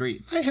both valid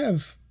reads. I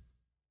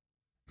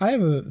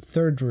have a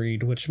third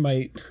read, which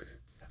might...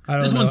 I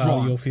don't know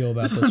how you'll feel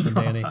about this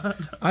one, Danny.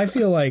 I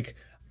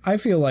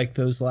feel like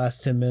those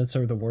last 10 minutes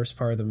are the worst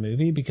part of the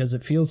movie because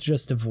it feels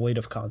just devoid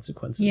of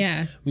consequences.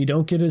 Yeah. We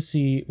don't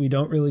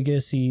really get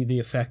to see the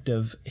effect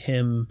of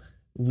him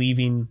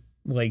leaving,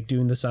 like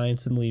doing the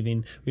science and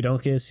leaving. We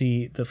don't get to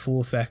see the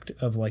full effect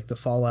of like the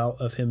fallout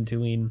of him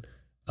doing,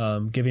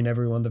 giving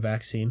everyone the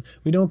vaccine.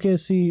 We don't get to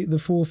see the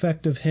full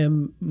effect of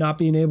him not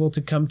being able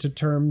to come to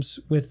terms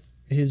with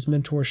his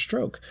mentor's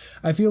stroke.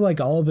 I feel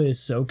like all of it is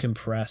so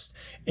compressed,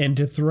 and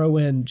to throw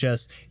in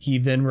just he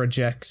then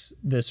rejects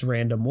this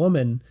random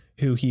woman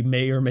who he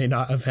may or may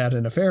not have had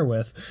an affair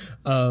with.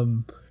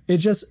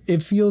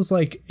 It feels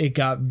like it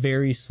got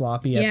very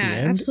sloppy at the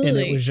end.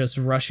 Absolutely. And it was just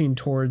rushing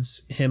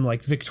towards him,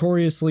 like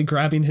victoriously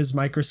grabbing his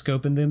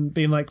microscope and then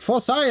being like,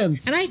 for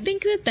science. And I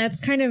think that's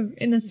kind of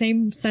in the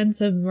same sense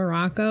of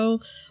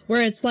Morocco,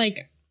 where it's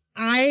like,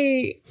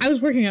 I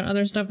was working on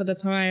other stuff at the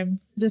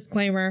time,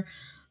 disclaimer,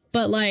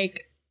 but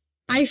like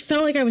I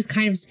felt like I was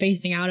kind of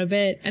spacing out a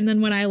bit, and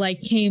then when I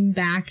like came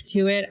back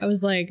to it, I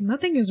was like,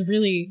 nothing has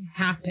really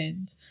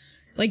happened,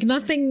 like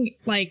nothing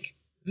like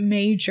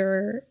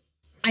major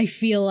I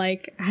feel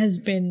like has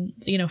been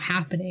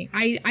happening.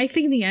 I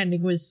think the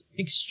ending was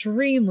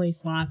extremely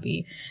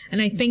sloppy,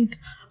 and I think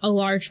a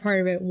large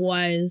part of it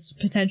was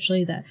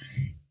potentially that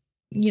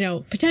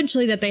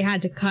they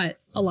had to cut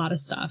a lot of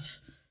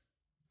stuff,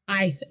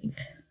 I think.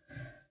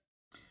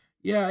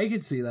 Yeah, I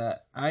could see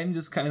that. I'm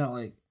just kind of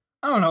like,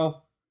 I don't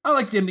know. I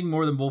like the ending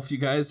more than both of you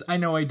guys. I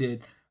know I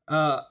did.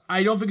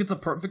 I don't think it's a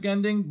perfect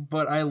ending,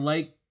 but I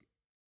like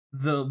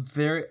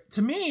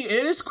to me,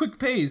 it is quick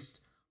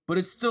paced, but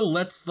it still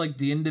lets like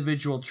the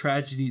individual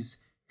tragedies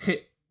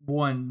hit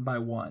one by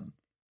one.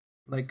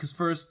 Like, cause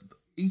first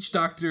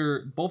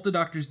both the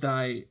doctors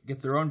die,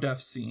 get their own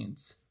death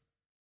scenes.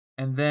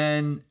 And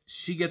then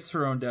she gets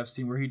her own death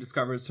scene where he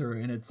discovers her,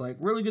 and it's like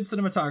really good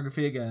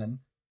cinematography again.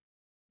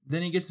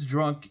 Then he gets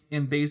drunk,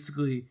 and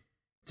basically,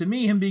 to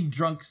me, him being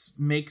drunk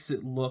makes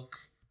it look...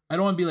 I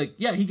don't want to be like,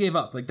 yeah, he gave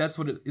up. Like, that's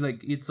what it...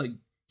 Like, it's like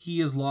he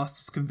has lost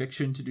his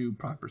conviction to do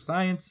proper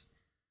science.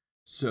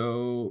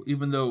 So,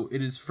 even though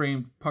it is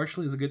framed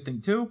partially as a good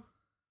thing, too.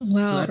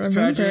 Well, so that's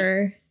remember,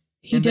 tragic.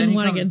 He didn't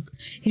want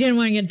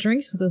to get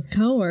drinks with his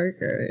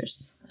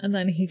coworkers, and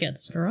then he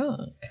gets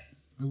drunk.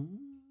 Ooh,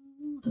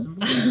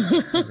 not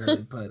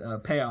really,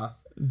 but payoff.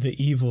 The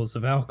evils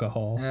of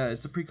alcohol.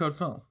 It's a pre-code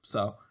film,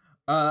 so...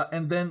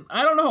 and then,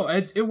 I don't know,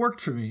 it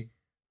worked for me.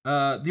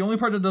 The only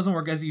part that doesn't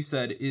work, as you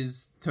said,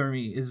 is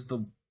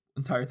the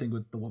entire thing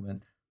with the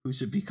woman. who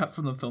should be cut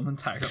from the film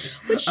entirely.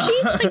 But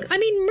she's like, I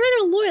mean,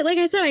 Myrna Loy, like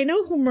I said, I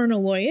know who Myrna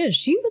Loy is.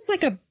 She was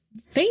like a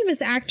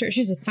famous actor.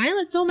 She's a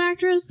silent film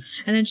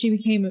actress, and then she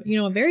became,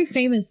 a very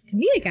famous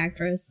comedic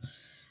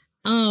actress.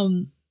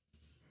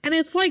 And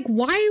it's like,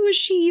 why was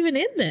she even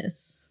in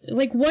this?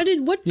 Like, what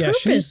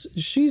purpose?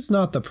 She's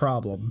not the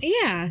problem.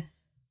 Yeah.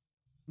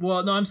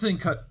 Well, no, I'm saying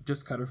cut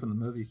her from the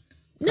movie.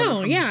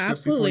 No, yeah,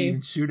 absolutely. Before you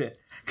even shoot it.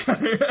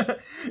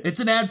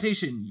 It's an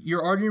adaptation.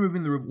 You're already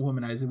removing the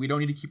womanizing. We don't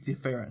need to keep the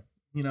affair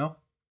in,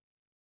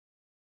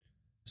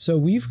 So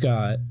we've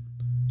got...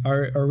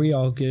 Are we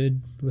all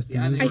good with the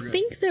movie? I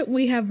think that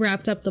we have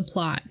wrapped up the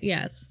plot,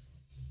 yes.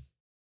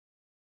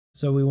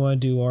 So we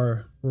want to do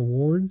our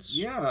rewards?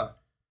 Yeah.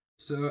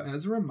 So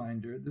as a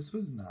reminder, this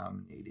was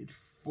nominated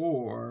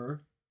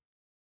for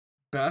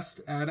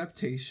Best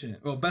Adaptation,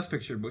 Best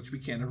Picture, which we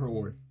can't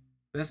reward.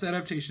 Best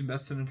Adaptation,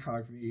 Best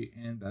Cinematography,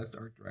 and Best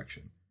Art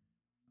Direction.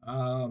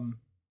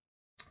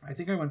 I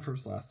think I went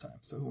first last time,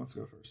 so who wants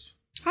to go first?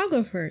 I'll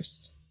go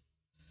first.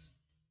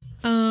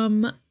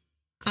 I'm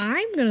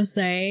gonna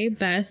say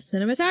Best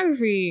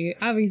Cinematography,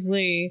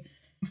 obviously.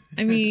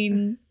 I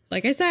mean...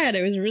 Like I said,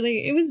 it was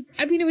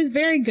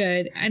very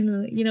good. And,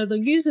 the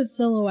use of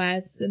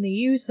silhouettes and the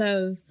use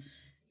of,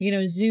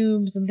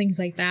 zooms and things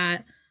like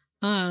that.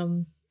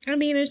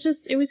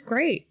 It was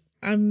great.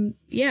 I'm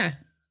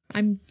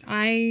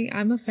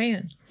a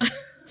fan.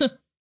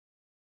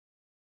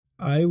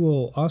 I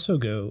will also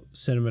go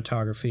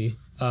cinematography.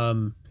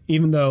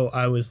 Even though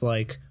I was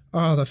like,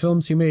 oh, the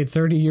films he made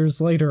 30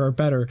 years later are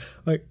better.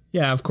 Like,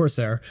 yeah, of course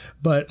they are.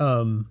 But,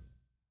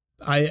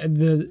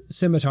 the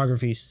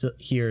cinematography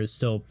here is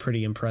still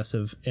pretty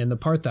impressive. And the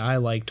part that I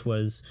liked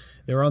was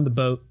they're on the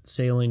boat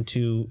sailing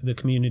to the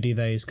community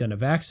that he's going to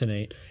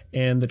vaccinate,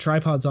 and the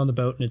tripod's on the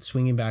boat and it's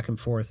swinging back and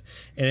forth.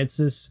 And it's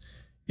this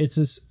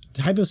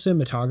type of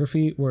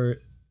cinematography where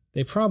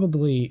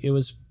it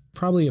was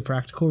probably a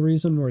practical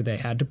reason where they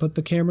had to put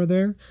the camera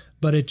there,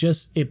 but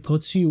it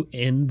puts you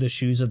in the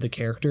shoes of the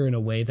character in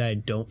a way that I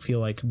don't feel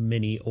like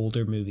many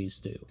older movies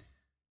do.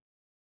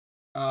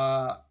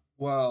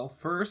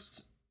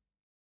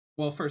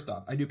 First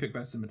off, I do pick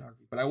Best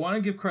Cinematography, but I want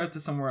to give credit to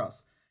somewhere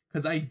else,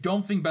 because I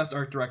don't think Best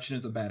Art Direction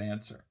is a bad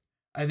answer.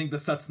 I think the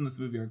sets in this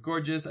movie are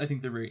gorgeous. I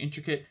think they're very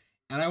intricate,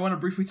 and I want to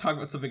briefly talk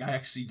about something I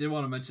actually did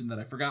want to mention that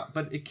I forgot,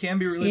 but it can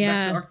be really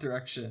Best Art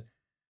Direction,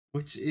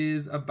 which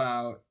is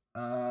about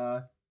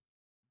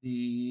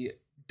the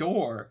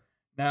door.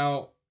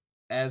 Now,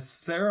 as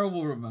Sarah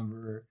will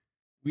remember,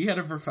 we had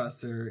a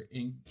professor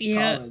in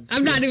college.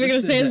 I'm not even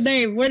going to say his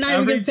name. We're not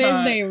even going to say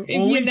his name.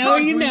 If you know,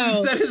 you know. We've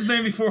said his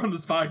name before on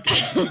this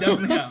podcast. We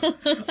definitely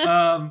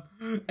have.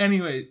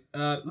 Anyway,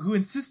 who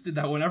insisted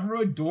that whenever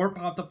a door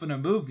popped up in a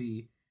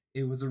movie,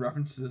 it was a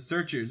reference to The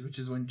Searchers, which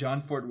is when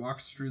John Ford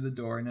walks through the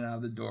door, in and out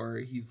of the door.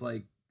 He's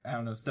like, I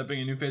don't know, stepping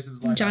a new phase of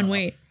his life. John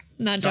Wayne.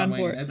 Not John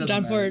Ford.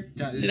 John Ford.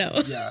 No.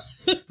 Yeah.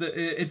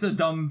 It's a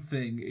dumb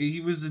thing. He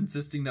was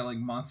insisting that, like,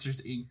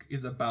 Monsters, Inc.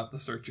 is about The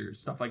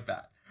Searchers, stuff like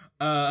that.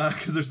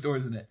 Because there's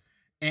doors in it.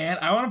 And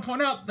I want to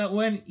point out that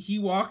when he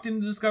walked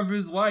in to discover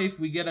his wife,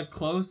 we get a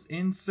close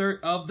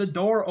insert of the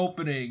door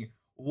opening.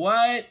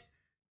 What?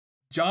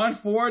 John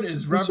Ford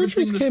is referencing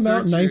The Searchers. Came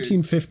out in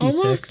 1956.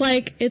 Almost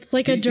like it's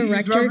like a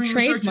director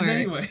trademark.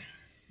 Anyway.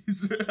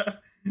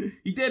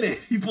 He did it.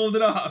 He pulled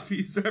it off.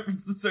 He's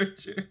referenced The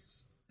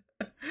Searchers.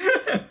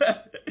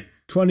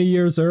 20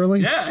 years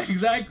early? Yeah,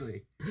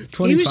 exactly.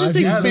 He was just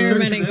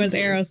experimenting with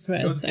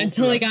Arrowsmith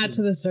until he got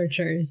to The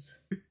Searchers.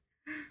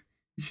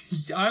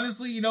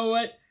 Honestly, you know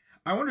what?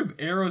 I wonder if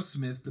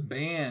Arrowsmith, the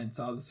band,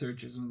 saw The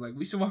Searchers and was like,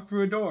 we should walk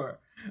through a door.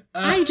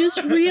 I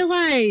just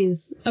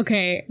realized.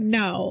 Okay,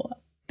 no.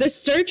 The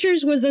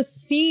Searchers was a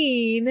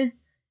scene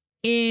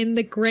in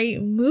The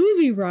Great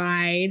Movie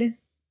Ride,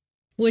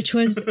 which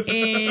was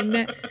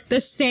in the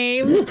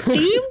same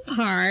theme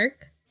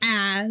park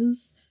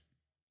as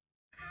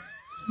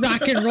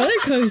Rock and Roller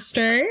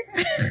Coaster.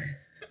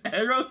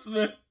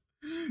 Arrowsmith.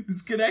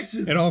 This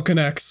connection. It all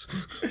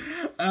connects.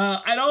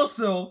 And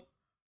also,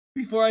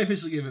 before I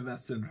officially give it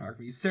Best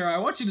Cinematography, Sarah, I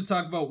want you to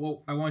talk about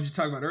what I wanted you to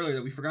talk about earlier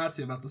that we forgot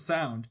to about the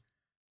sound.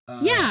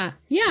 Yeah.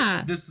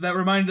 That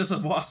reminded us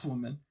of Wasp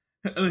Woman.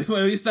 At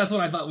least that's what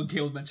I thought when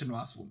Caleb mentioned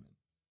Wasp Woman.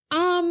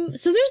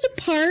 So there's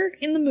a part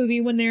in the movie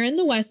when they're in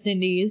the West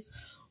Indies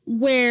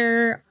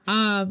where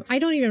I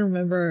don't even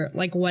remember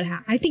like what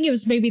happened. I think it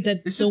was maybe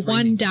the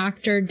one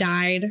doctor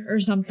died or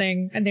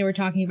something, and they were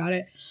talking about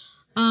it.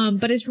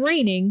 But it's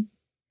raining,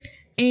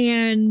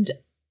 and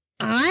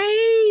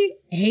I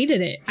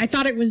hated it. I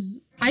thought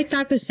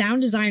the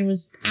sound design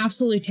was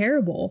absolutely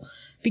terrible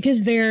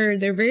because they're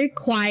very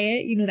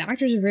quiet. You know, the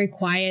actors are very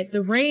quiet.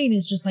 The rain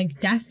is just like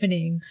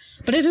deafening,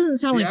 but it doesn't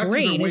sound like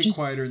rain. It just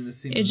quieter in the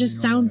scene. It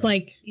just sounds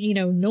like,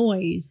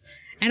 noise.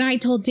 And I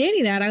told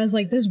Danny that I was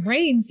like, this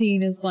rain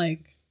scene is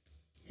like,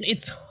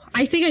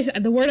 I think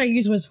the word I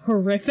used was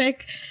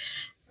horrific.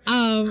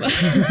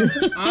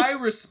 I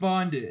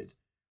responded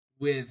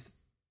with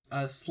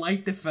a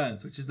slight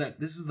defense, which is that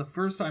this is the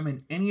first time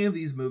in any of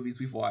these movies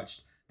we've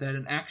watched that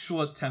an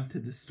actual attempt to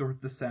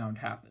distort the sound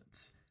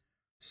happens.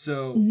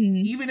 So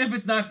even if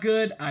it's not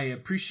good, I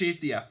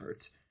appreciate the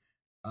effort.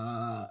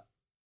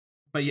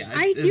 But yeah,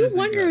 I do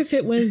wonder if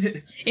it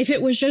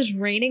was just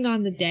raining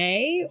on the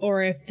day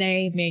or if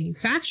they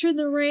manufactured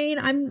the rain.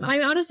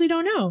 I honestly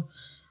don't know.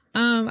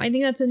 I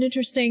think that's an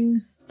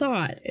interesting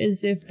thought,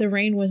 is if the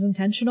rain was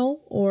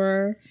intentional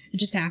or it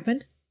just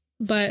happened.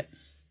 But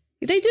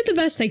they did the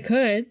best they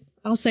could.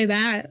 I'll say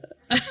that.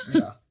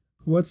 Yeah.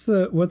 What's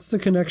the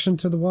connection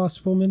to the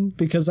Wasp Woman?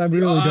 Because I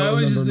really don't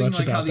remember much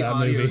about that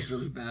movie. Is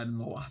really bad in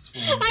the Wasp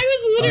Woman. I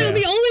was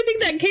literally the only thing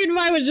that came to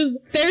mind was just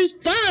there's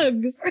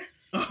bugs.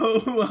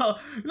 Oh, well,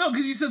 no,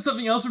 because you said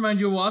something else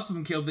reminded you of Wasp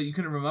Woman, Caleb, that you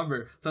couldn't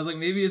remember. So I was like,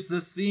 maybe it's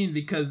this scene,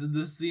 because in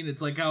this scene,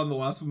 it's like how in the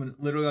Wasp Woman,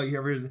 literally all you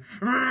ever hear is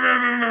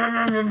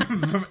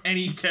from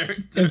any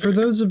character. And for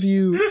those of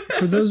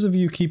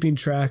you keeping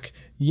track,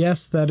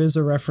 yes, that is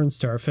a reference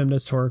to our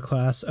feminist horror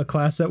class, a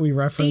class that we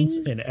reference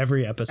in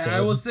every episode. And I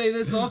will say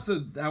this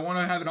also, I want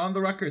to have it on the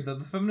record, that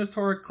the feminist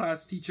horror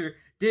class teacher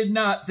did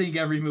not think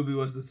every movie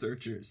was The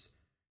Searchers.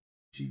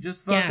 She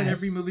just thought that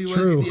every movie was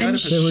the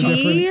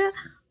Oedipus.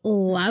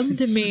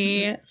 Loved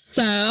me,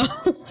 so.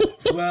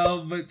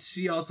 Well, but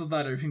she also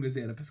thought everything was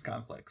the Oedipus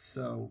complex,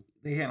 so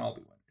they can't all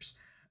be winners.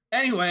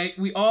 Anyway,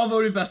 we all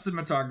voted best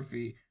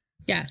cinematography.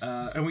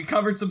 Yes. And we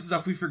covered some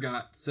stuff we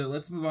forgot, so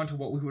let's move on to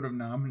what we would have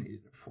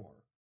nominated it for.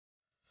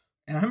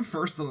 And I'm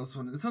first on this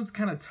one. This one's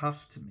kind of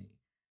tough to me.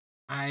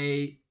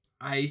 I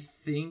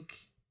think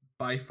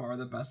by far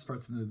the best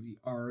parts of the movie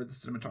are the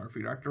cinematography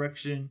and art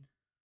direction.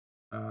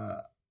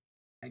 I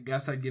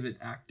guess I'd give it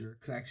actor,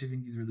 because I actually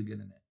think he's really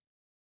good in it.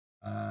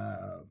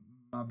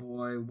 My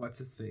boy, what's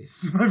his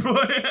face? My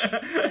boy.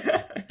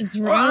 It's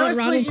Ronald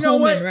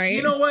Coleman, right?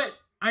 You know what?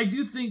 I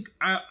do think.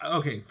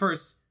 Okay,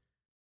 first,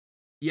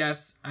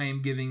 yes, I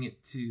am giving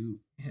it to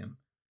him.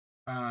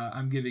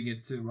 I'm giving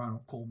it to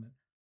Ronald Coleman,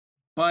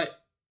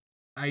 but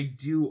I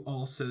do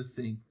also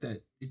think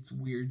that it's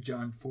weird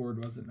John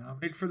Ford wasn't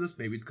nominated for this.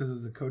 Maybe it's because it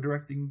was a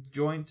co-directing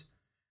joint.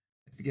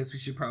 I guess we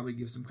should probably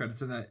give some credit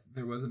to that.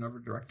 There was another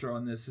director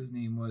on this. His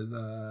name was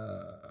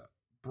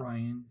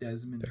Brian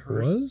Desmond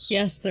Hurst.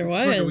 Yes, there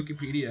was.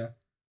 Wikipedia.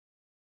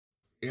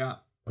 Yeah.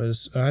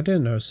 I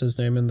didn't notice his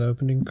name in the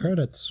opening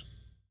credits.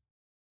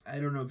 I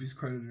don't know if he's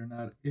credited or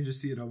not. You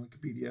just see it on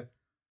Wikipedia.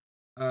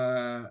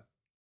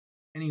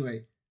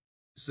 Anyway,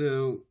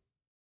 so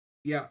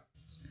yeah.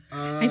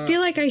 I feel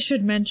like I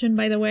should mention,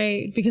 by the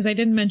way, because I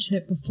didn't mention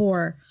it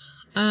before.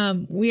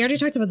 We already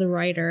talked about the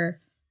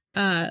writer.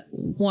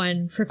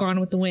 One for Gone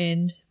with the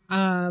Wind.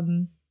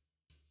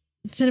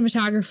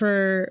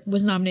 Cinematographer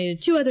was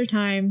nominated 2 other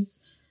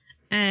times,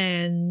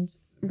 and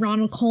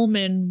Ronald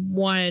Coleman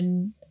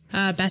won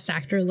Best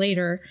Actor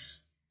later.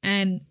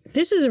 And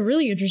this is a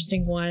really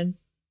interesting one.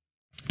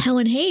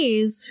 Helen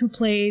Hayes, who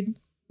played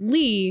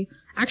Lee,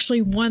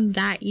 actually won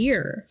that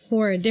year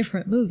for a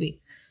different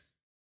movie.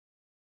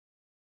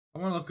 I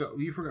want to look up.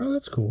 You forgot. Oh,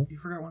 that's cool. You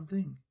forgot one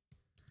thing,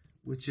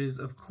 which is,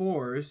 of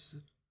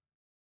course,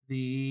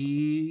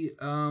 the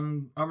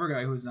other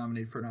guy who was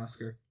nominated for an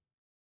Oscar.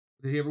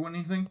 Did he ever win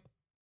anything?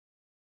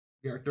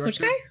 The art director? Which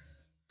guy?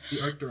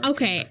 The art director.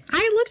 Okay,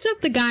 I looked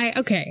up the guy.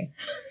 Okay,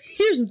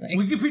 here's the thing.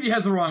 Wikipedia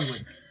has a wrong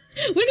link.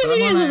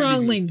 Wikipedia has a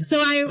wrong link, so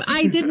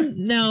I didn't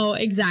know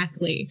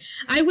exactly.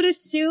 I would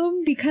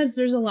assume because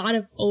there's a lot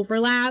of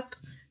overlap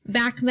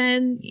back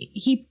then,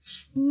 he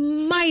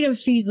might have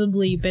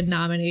feasibly been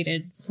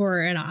nominated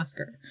for an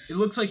Oscar. It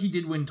looks like he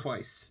did win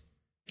twice.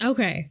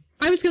 Okay.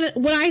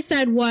 What I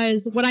said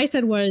was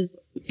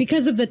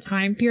because of the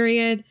time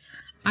period,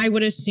 I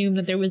would assume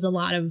that there was a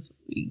lot of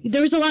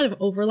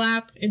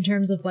overlap in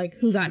terms of like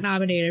who got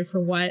nominated for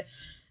what,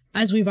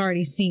 as we've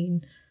already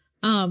seen.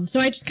 So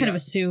I just kind of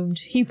assumed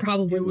he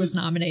probably was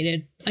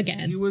nominated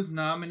again. He was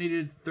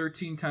nominated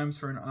 13 times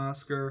for an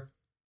Oscar,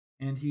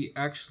 and he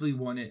actually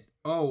won it.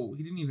 Oh,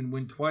 he didn't even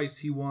win twice.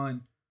 He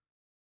won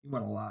a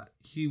lot.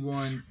 He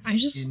won in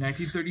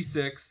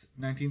 1936,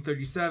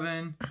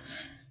 1937,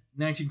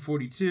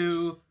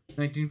 1942,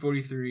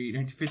 1943,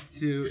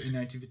 1952, and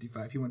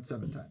 1955. He won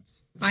 7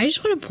 times. I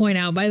just want to point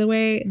out, by the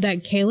way,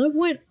 that Caleb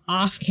went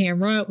off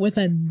camera with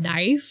a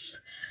knife.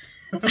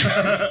 All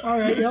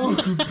right, y'all.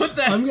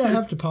 I'm gonna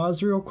have to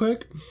pause real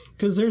quick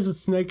because there's a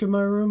snake in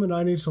my room and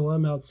I need to let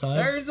him outside.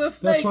 There's a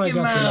snake in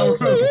my room.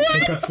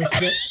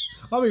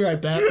 I'll be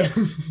right back.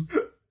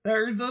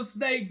 There's a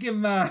snake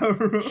in my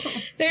room.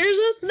 There's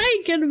a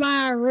snake in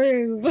my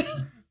room.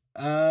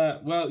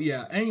 Well,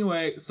 yeah.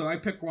 Anyway, so I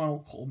picked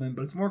Ronald Coleman,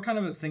 but it's more kind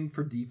of a thing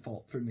for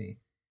default for me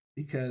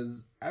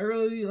because I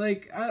really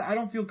I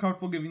don't feel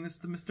comfortable giving this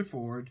to Mr.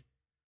 Ford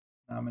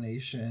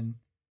nomination.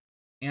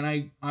 And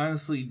I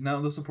honestly, none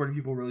of the supporting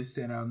people really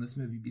stand out in this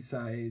movie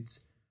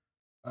besides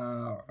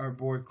our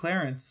boy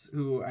Clarence,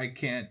 who I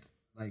can't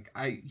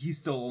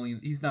he's not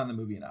in the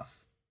movie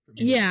enough for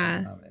me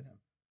to nominate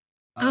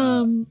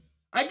him.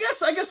 I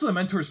guess The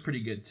Mentor's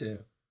pretty good too,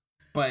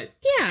 but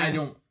yeah,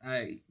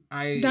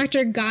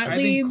 Dr. Gottlieb. I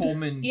think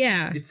Coleman.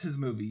 Yeah, it's his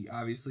movie,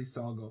 obviously,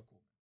 so I'll go Coleman.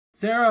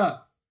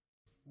 Sarah,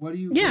 what do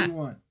you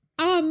want?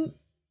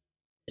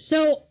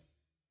 So,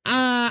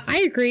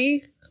 I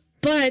agree.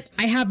 But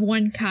I have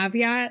one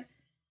caveat.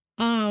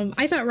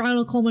 I thought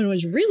Ronald Coleman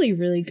was really,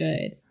 really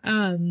good.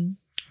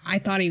 I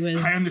thought he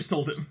was. I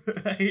undersold him.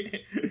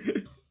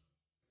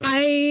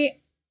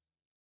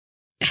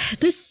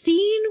 The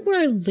scene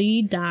where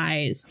Lee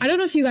dies, I don't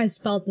know if you guys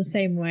felt the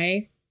same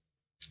way.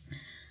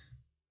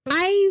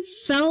 I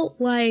felt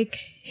like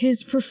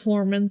his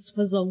performance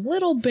was a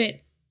little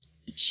bit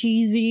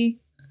cheesy.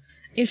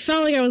 It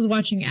felt like I was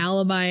watching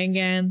Alibi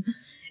again.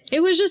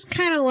 It was just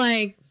kind of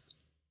like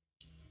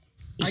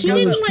he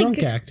didn't like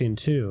drunk acting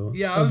too.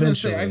 Yeah, I was gonna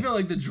say I feel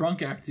like the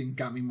drunk acting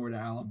got me more to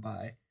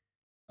Alibi,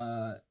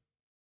 but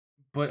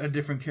a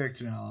different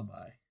character in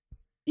Alibi.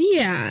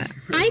 Yeah,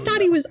 I thought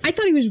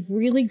he was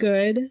really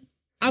good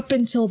up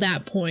until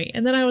that point,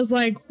 and then I was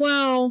like,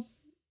 well,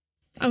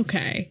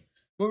 okay.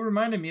 What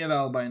reminded me of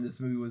Alibi in this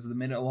movie was the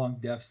minute-long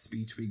death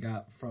speech we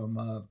got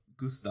from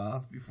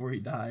Gustav before he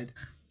died.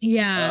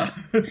 Yeah.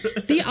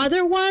 The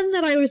other one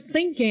that I was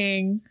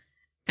thinking,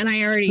 and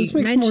I already this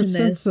makes mentioned more this.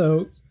 sense,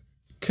 though,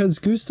 because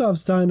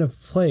Gustav's dying of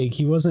plague.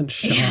 He wasn't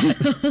shot.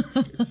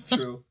 It's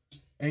true.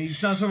 And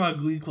he's not from a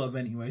Glee Club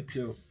anyway,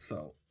 too,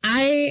 so...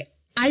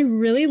 I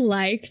really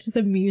liked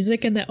the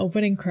music in the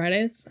opening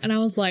credits, and I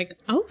was like,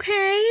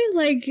 okay,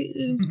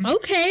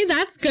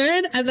 that's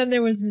good. And then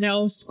there was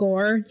no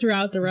score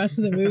throughout the rest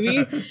of the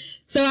movie.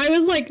 So I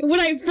was like, when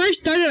I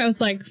first started, I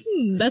was like,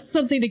 that's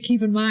something to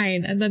keep in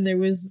mind. And then there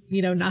was,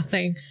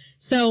 nothing.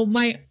 So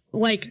my,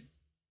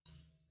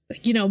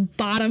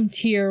 bottom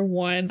tier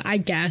one, I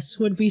guess,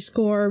 would be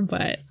score,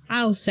 but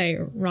I'll say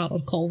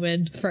Ronald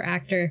Coleman for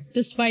actor,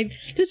 despite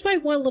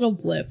one little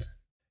blip.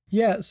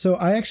 Yeah, so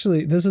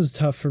this is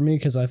tough for me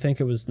because I think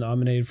it was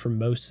nominated for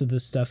most of the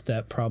stuff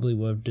that probably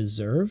would have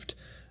deserved.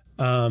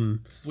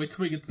 Just wait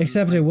till we get to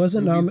except it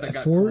wasn't nominated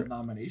for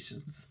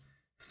nominations.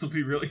 This will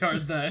be really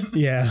hard then.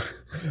 Yeah.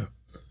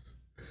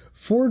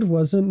 Ford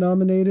wasn't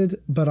nominated,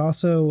 but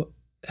also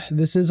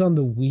this is on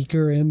the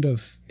weaker end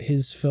of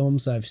his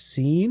films I've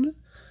seen.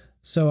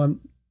 So I'm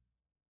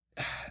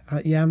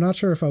not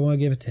sure if I want to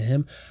give it to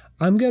him.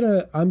 I'm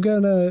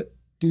gonna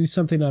do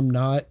something I'm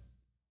not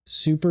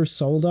super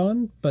sold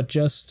on, but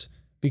just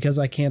because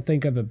I can't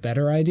think of a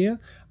better idea,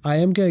 I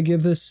am going to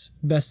give this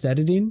best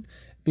editing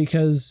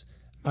because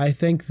I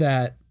think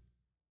that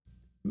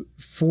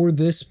for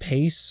this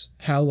pace,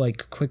 how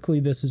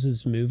quickly this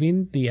is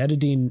moving, the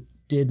editing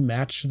did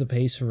match the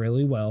pace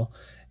really well.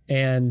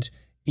 And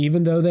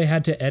even though they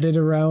had to edit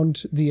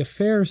around the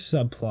affair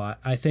subplot,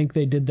 I think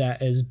they did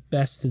that as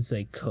best as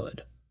they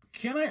could.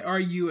 Can I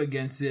argue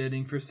against the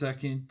editing for a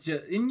second?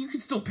 And you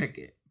can still pick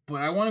it.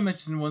 But I want to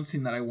mention one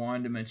scene that I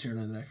wanted to mention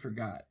earlier that I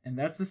forgot. And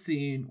that's the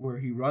scene where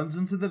he runs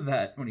into the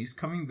vet when he's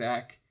coming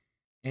back.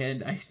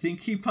 And I think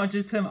he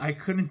punches him. I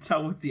couldn't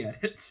tell with the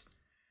edit.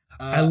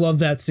 I love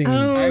that scene.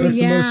 Oh, that's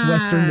the most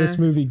Western this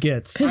movie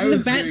gets. Because the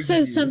vet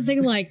says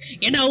something like,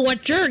 you know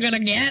what you're going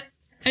to get.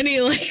 And he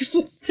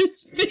puts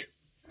his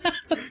fists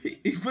up.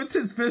 He puts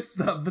his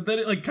fists up, but then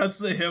it cuts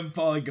to him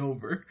falling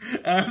over.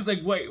 And I was like,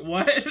 wait,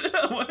 what?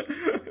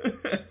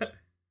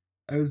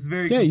 I was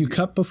very confused.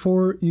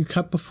 You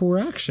cut before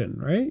action,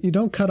 right? You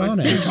don't cut on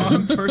action. The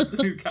wrong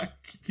person who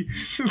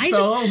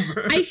fell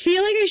over. I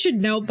feel like I should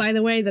note, by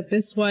the way, that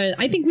this was,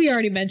 I think we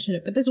already mentioned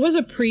it, but this was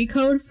a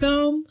pre-code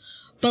film,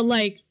 but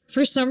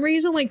for some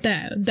reason,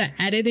 the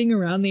editing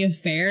around the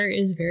affair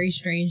is very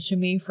strange to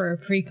me for a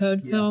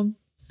pre-code film.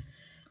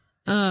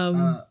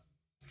 And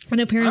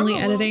apparently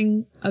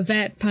editing a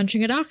vet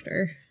punching a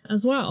doctor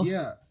as well.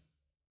 Yeah.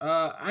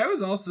 I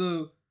was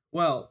also,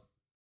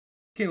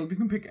 Caleb, you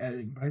can pick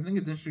editing, but I think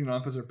it's interesting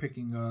enough as we're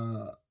picking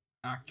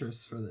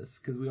actress for this,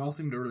 because we all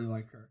seem to really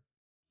like her.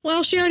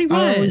 Well, she already was.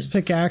 I always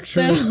pick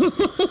actress.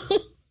 So.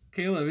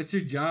 Caleb, it's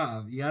your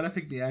job. You gotta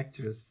pick the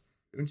actress.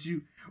 Don't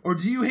you? Or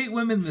do you hate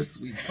women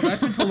this week?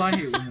 I've been told I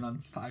hate women on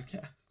this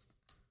podcast.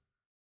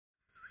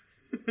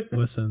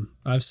 Listen,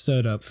 I've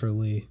stood up for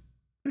Lee.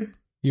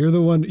 You're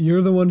the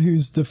one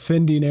who's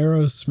defending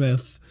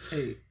Arrowsmith.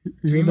 Hey,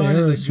 you're the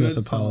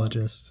Arrowsmith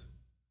apologist. Song.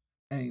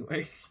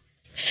 Anyway.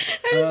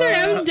 I'm sorry,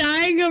 I'm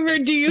dying over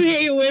do you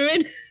hate women?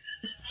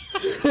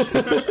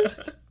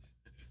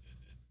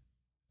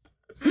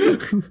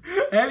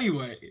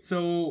 Anyway,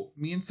 so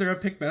me and Sarah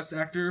picked best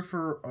actor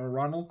for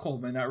Ronald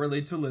Coleman, not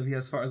related to Olivia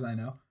as far as I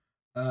know.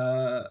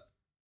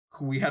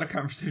 Who we had a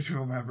conversation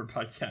on our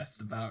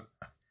podcast about.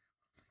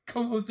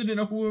 Co-host didn't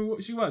know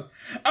who she was.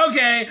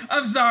 Okay,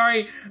 I'm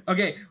sorry.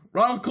 Okay,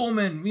 Ronald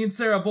Coleman, me and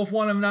Sarah both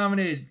want him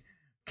nominated.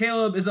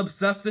 Caleb is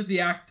obsessed with the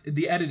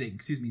editing.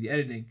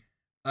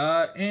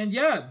 And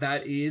yeah,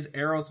 that is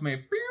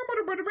Arrowsmith.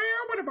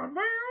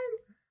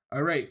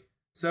 All right.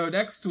 So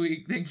next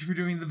week, thank you for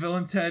doing the Bill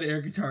and Ted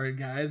air guitar,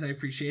 guys. I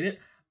appreciate it.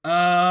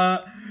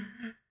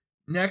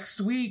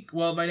 Next week,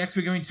 by next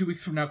week, I mean 2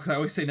 weeks from now, because I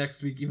always say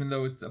next week, even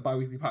though it's a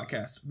bi-weekly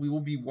podcast, we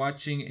will be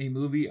watching a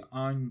movie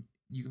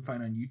you can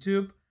find on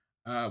YouTube.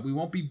 We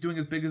won't be doing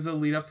as big as a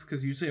lead up,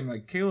 because usually I'm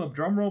like, Caleb,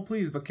 drum roll,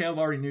 please. But Caleb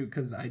already knew,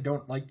 because I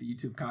don't like the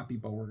YouTube copy,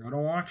 but we're going to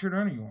watch it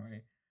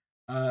anyway.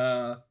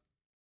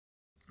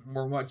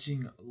 We're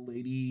watching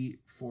Lady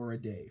for a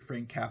Day,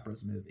 Frank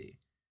Capra's movie.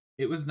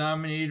 It was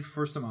nominated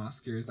for some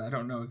Oscars. I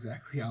don't know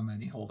exactly how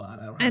many. Hold on.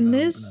 I don't have And that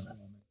this, open at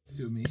the moment.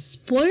 Sue me.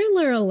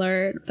 spoiler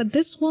alert, but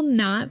this will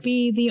not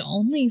be the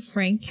only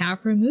Frank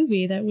Capra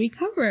movie that we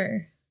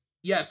cover.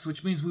 Yes,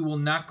 which means we will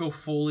not go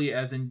fully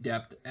as in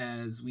depth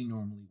as we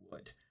normally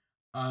would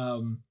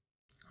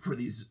for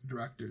these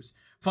directors.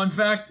 Fun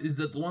fact is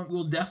that the one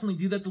we'll definitely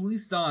do that the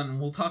least on,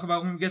 and we'll talk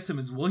about when we get to him,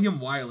 is William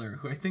Wyler,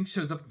 who I think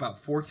shows up about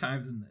 4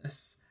 times in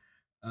this.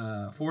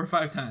 4 or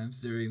 5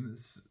 times during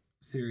this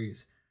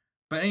series.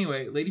 But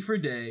anyway, Lady for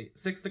a Day,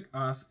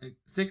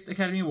 6th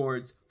Academy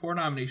Awards, 4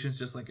 nominations,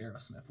 just like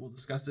Arrowsmith. We'll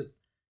discuss it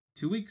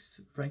 2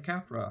 weeks. Frank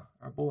Capra,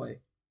 our boy.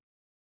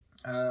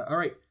 All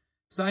right,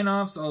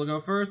 sign-offs. I'll go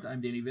first.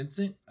 I'm Danny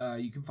Vincent.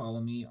 You can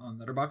follow me on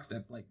Letterboxd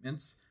at Blake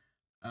Mintz.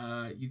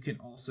 You can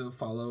also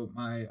follow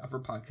my other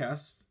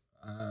podcast,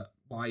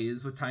 Why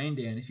Is with Ty and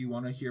Dan, if you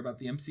want to hear about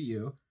the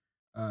MCU.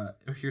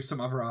 Or hear some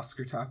other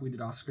Oscar talk. We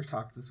did Oscar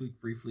talk this week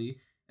briefly.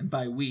 And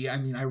by we, I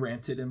mean I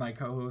ranted, and my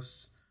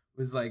co-host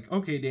was like,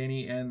 okay,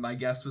 Danny, and my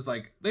guest was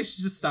like, they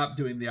should just stop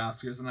doing the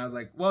Oscars. And I was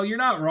like, well, you're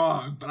not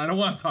wrong, but I don't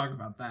want to talk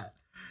about that.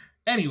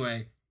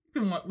 Anyway,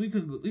 we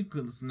could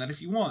listen to that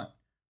if you want.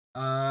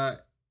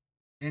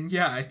 And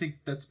yeah, I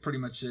think that's pretty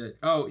much it.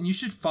 Oh, and you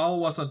should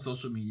follow us on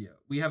social media.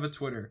 We have a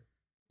Twitter.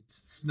 It's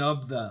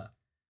Snub the.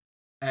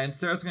 And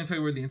Sarah's going to tell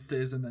you where the Insta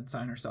is and then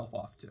sign herself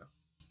off too.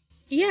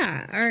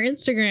 Yeah, our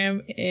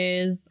Instagram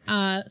is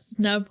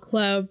Snub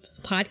Club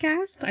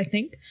Podcast, I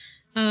think.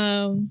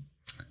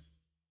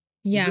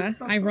 Yeah,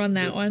 I run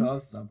that one. The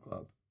Snub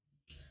Club.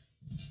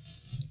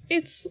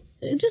 It's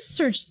just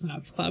search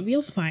Snub Club,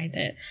 you'll find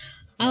it.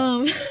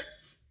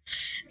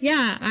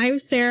 Yeah, I'm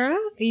Sarah.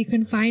 You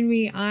can find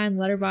me on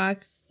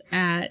Letterboxd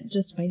at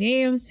just my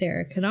name,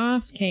 Sarah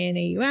Knauf,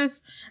 Knauf.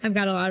 I've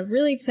got a lot of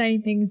really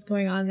exciting things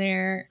going on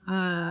there,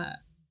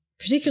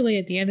 particularly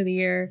at the end of the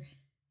year.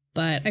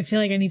 But I feel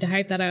like I need to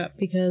hype that up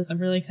because I'm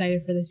really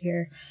excited for this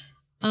year.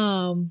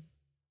 You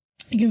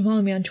can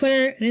follow me on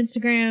Twitter and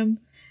Instagram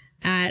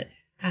at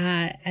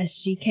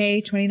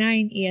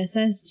SGK29,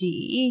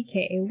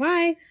 ESSGEEKAY.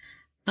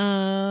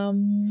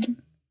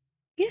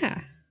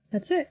 Yeah,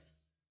 that's it.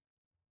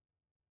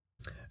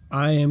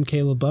 I am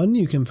Caleb Bunn.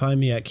 You can find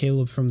me at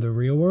Caleb from the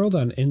Real World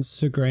on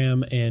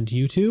Instagram and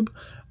YouTube.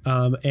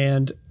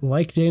 And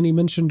like Danny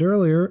mentioned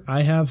earlier,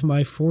 I have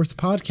my 4th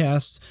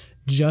podcast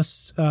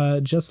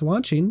just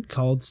launching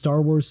called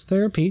Star Wars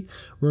Therapy,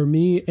 where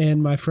me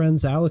and my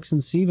friends Alex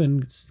and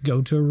Steven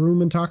go to a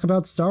room and talk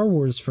about Star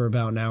Wars for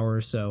about an hour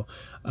or so,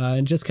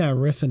 and just kind of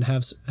riff and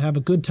have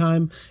a good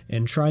time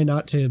and try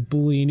not to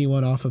bully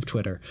anyone off of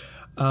Twitter.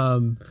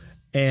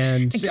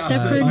 And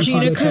except for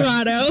Gina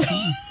Carano.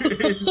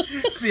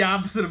 It's the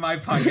opposite of my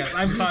podcast.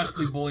 I'm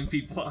constantly bullying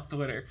people on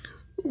Twitter.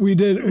 We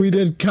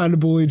did kind of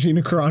bully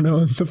Gina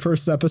Carano in the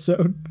first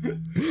episode,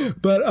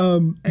 but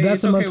hey,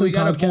 that's a monthly podcast. We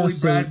gotta bully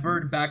Brad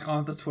Bird back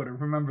onto Twitter.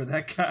 Remember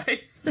that,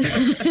 guys.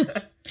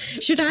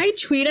 Should I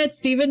tweet at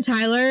Steven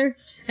Tyler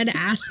and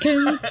ask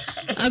him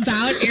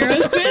about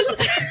Arrowsmith?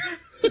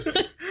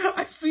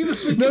 I see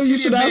the. No, you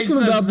should ask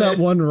him about that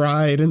one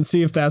ride and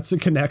see if that's a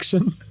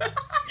connection.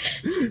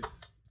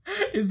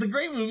 Is the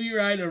Great Movie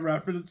Ride a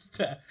reference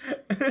to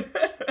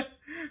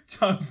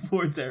John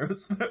Ford's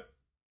Arrowsmith?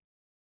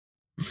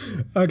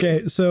 Okay,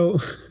 so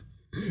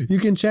you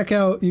can check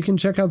out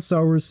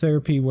Star Wars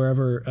Therapy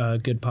wherever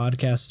good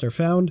podcasts are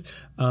found,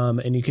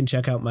 and you can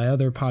check out my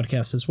other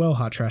podcast as well,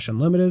 Hot Trash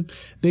Unlimited.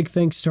 Big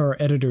thanks to our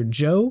editor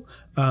Joe,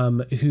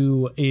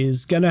 who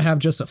is gonna have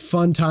just a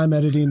fun time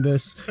editing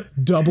this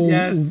double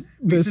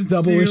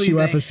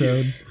issue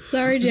episode.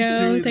 Sorry,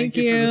 Joe. Thank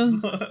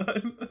you.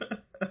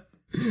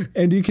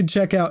 And you can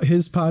check out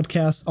his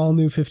podcast, All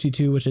New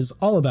 52, which is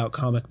all about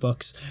comic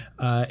books.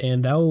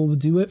 And that will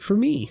do it for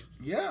me.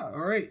 Yeah,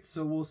 all right.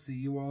 So we'll see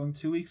you all in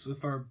 2 weeks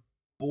with our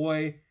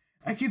boy.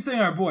 I keep saying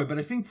our boy, but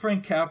I think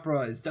Frank Capra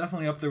is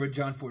definitely up there with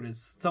John Ford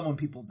as someone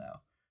people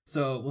know.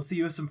 So we'll see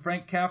you with some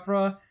Frank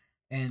Capra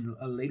and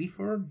A Lady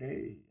for a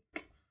Day.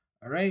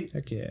 All right.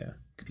 Heck yeah.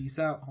 Peace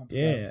out. Home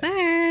yeah. steps.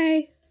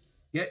 Bye.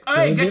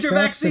 Get your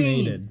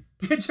vaccine.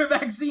 Get your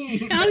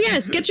vaccine. Oh,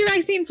 yes. Get your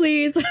vaccine,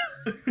 please.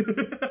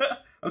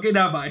 Okay,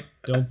 now bye.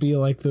 Don't be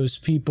like those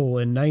people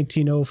in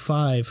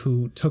 1905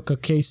 who took a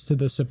case to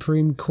the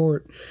Supreme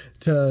Court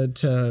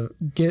to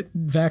get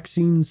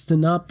vaccines to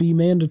not be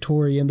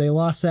mandatory, and they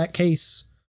lost that case.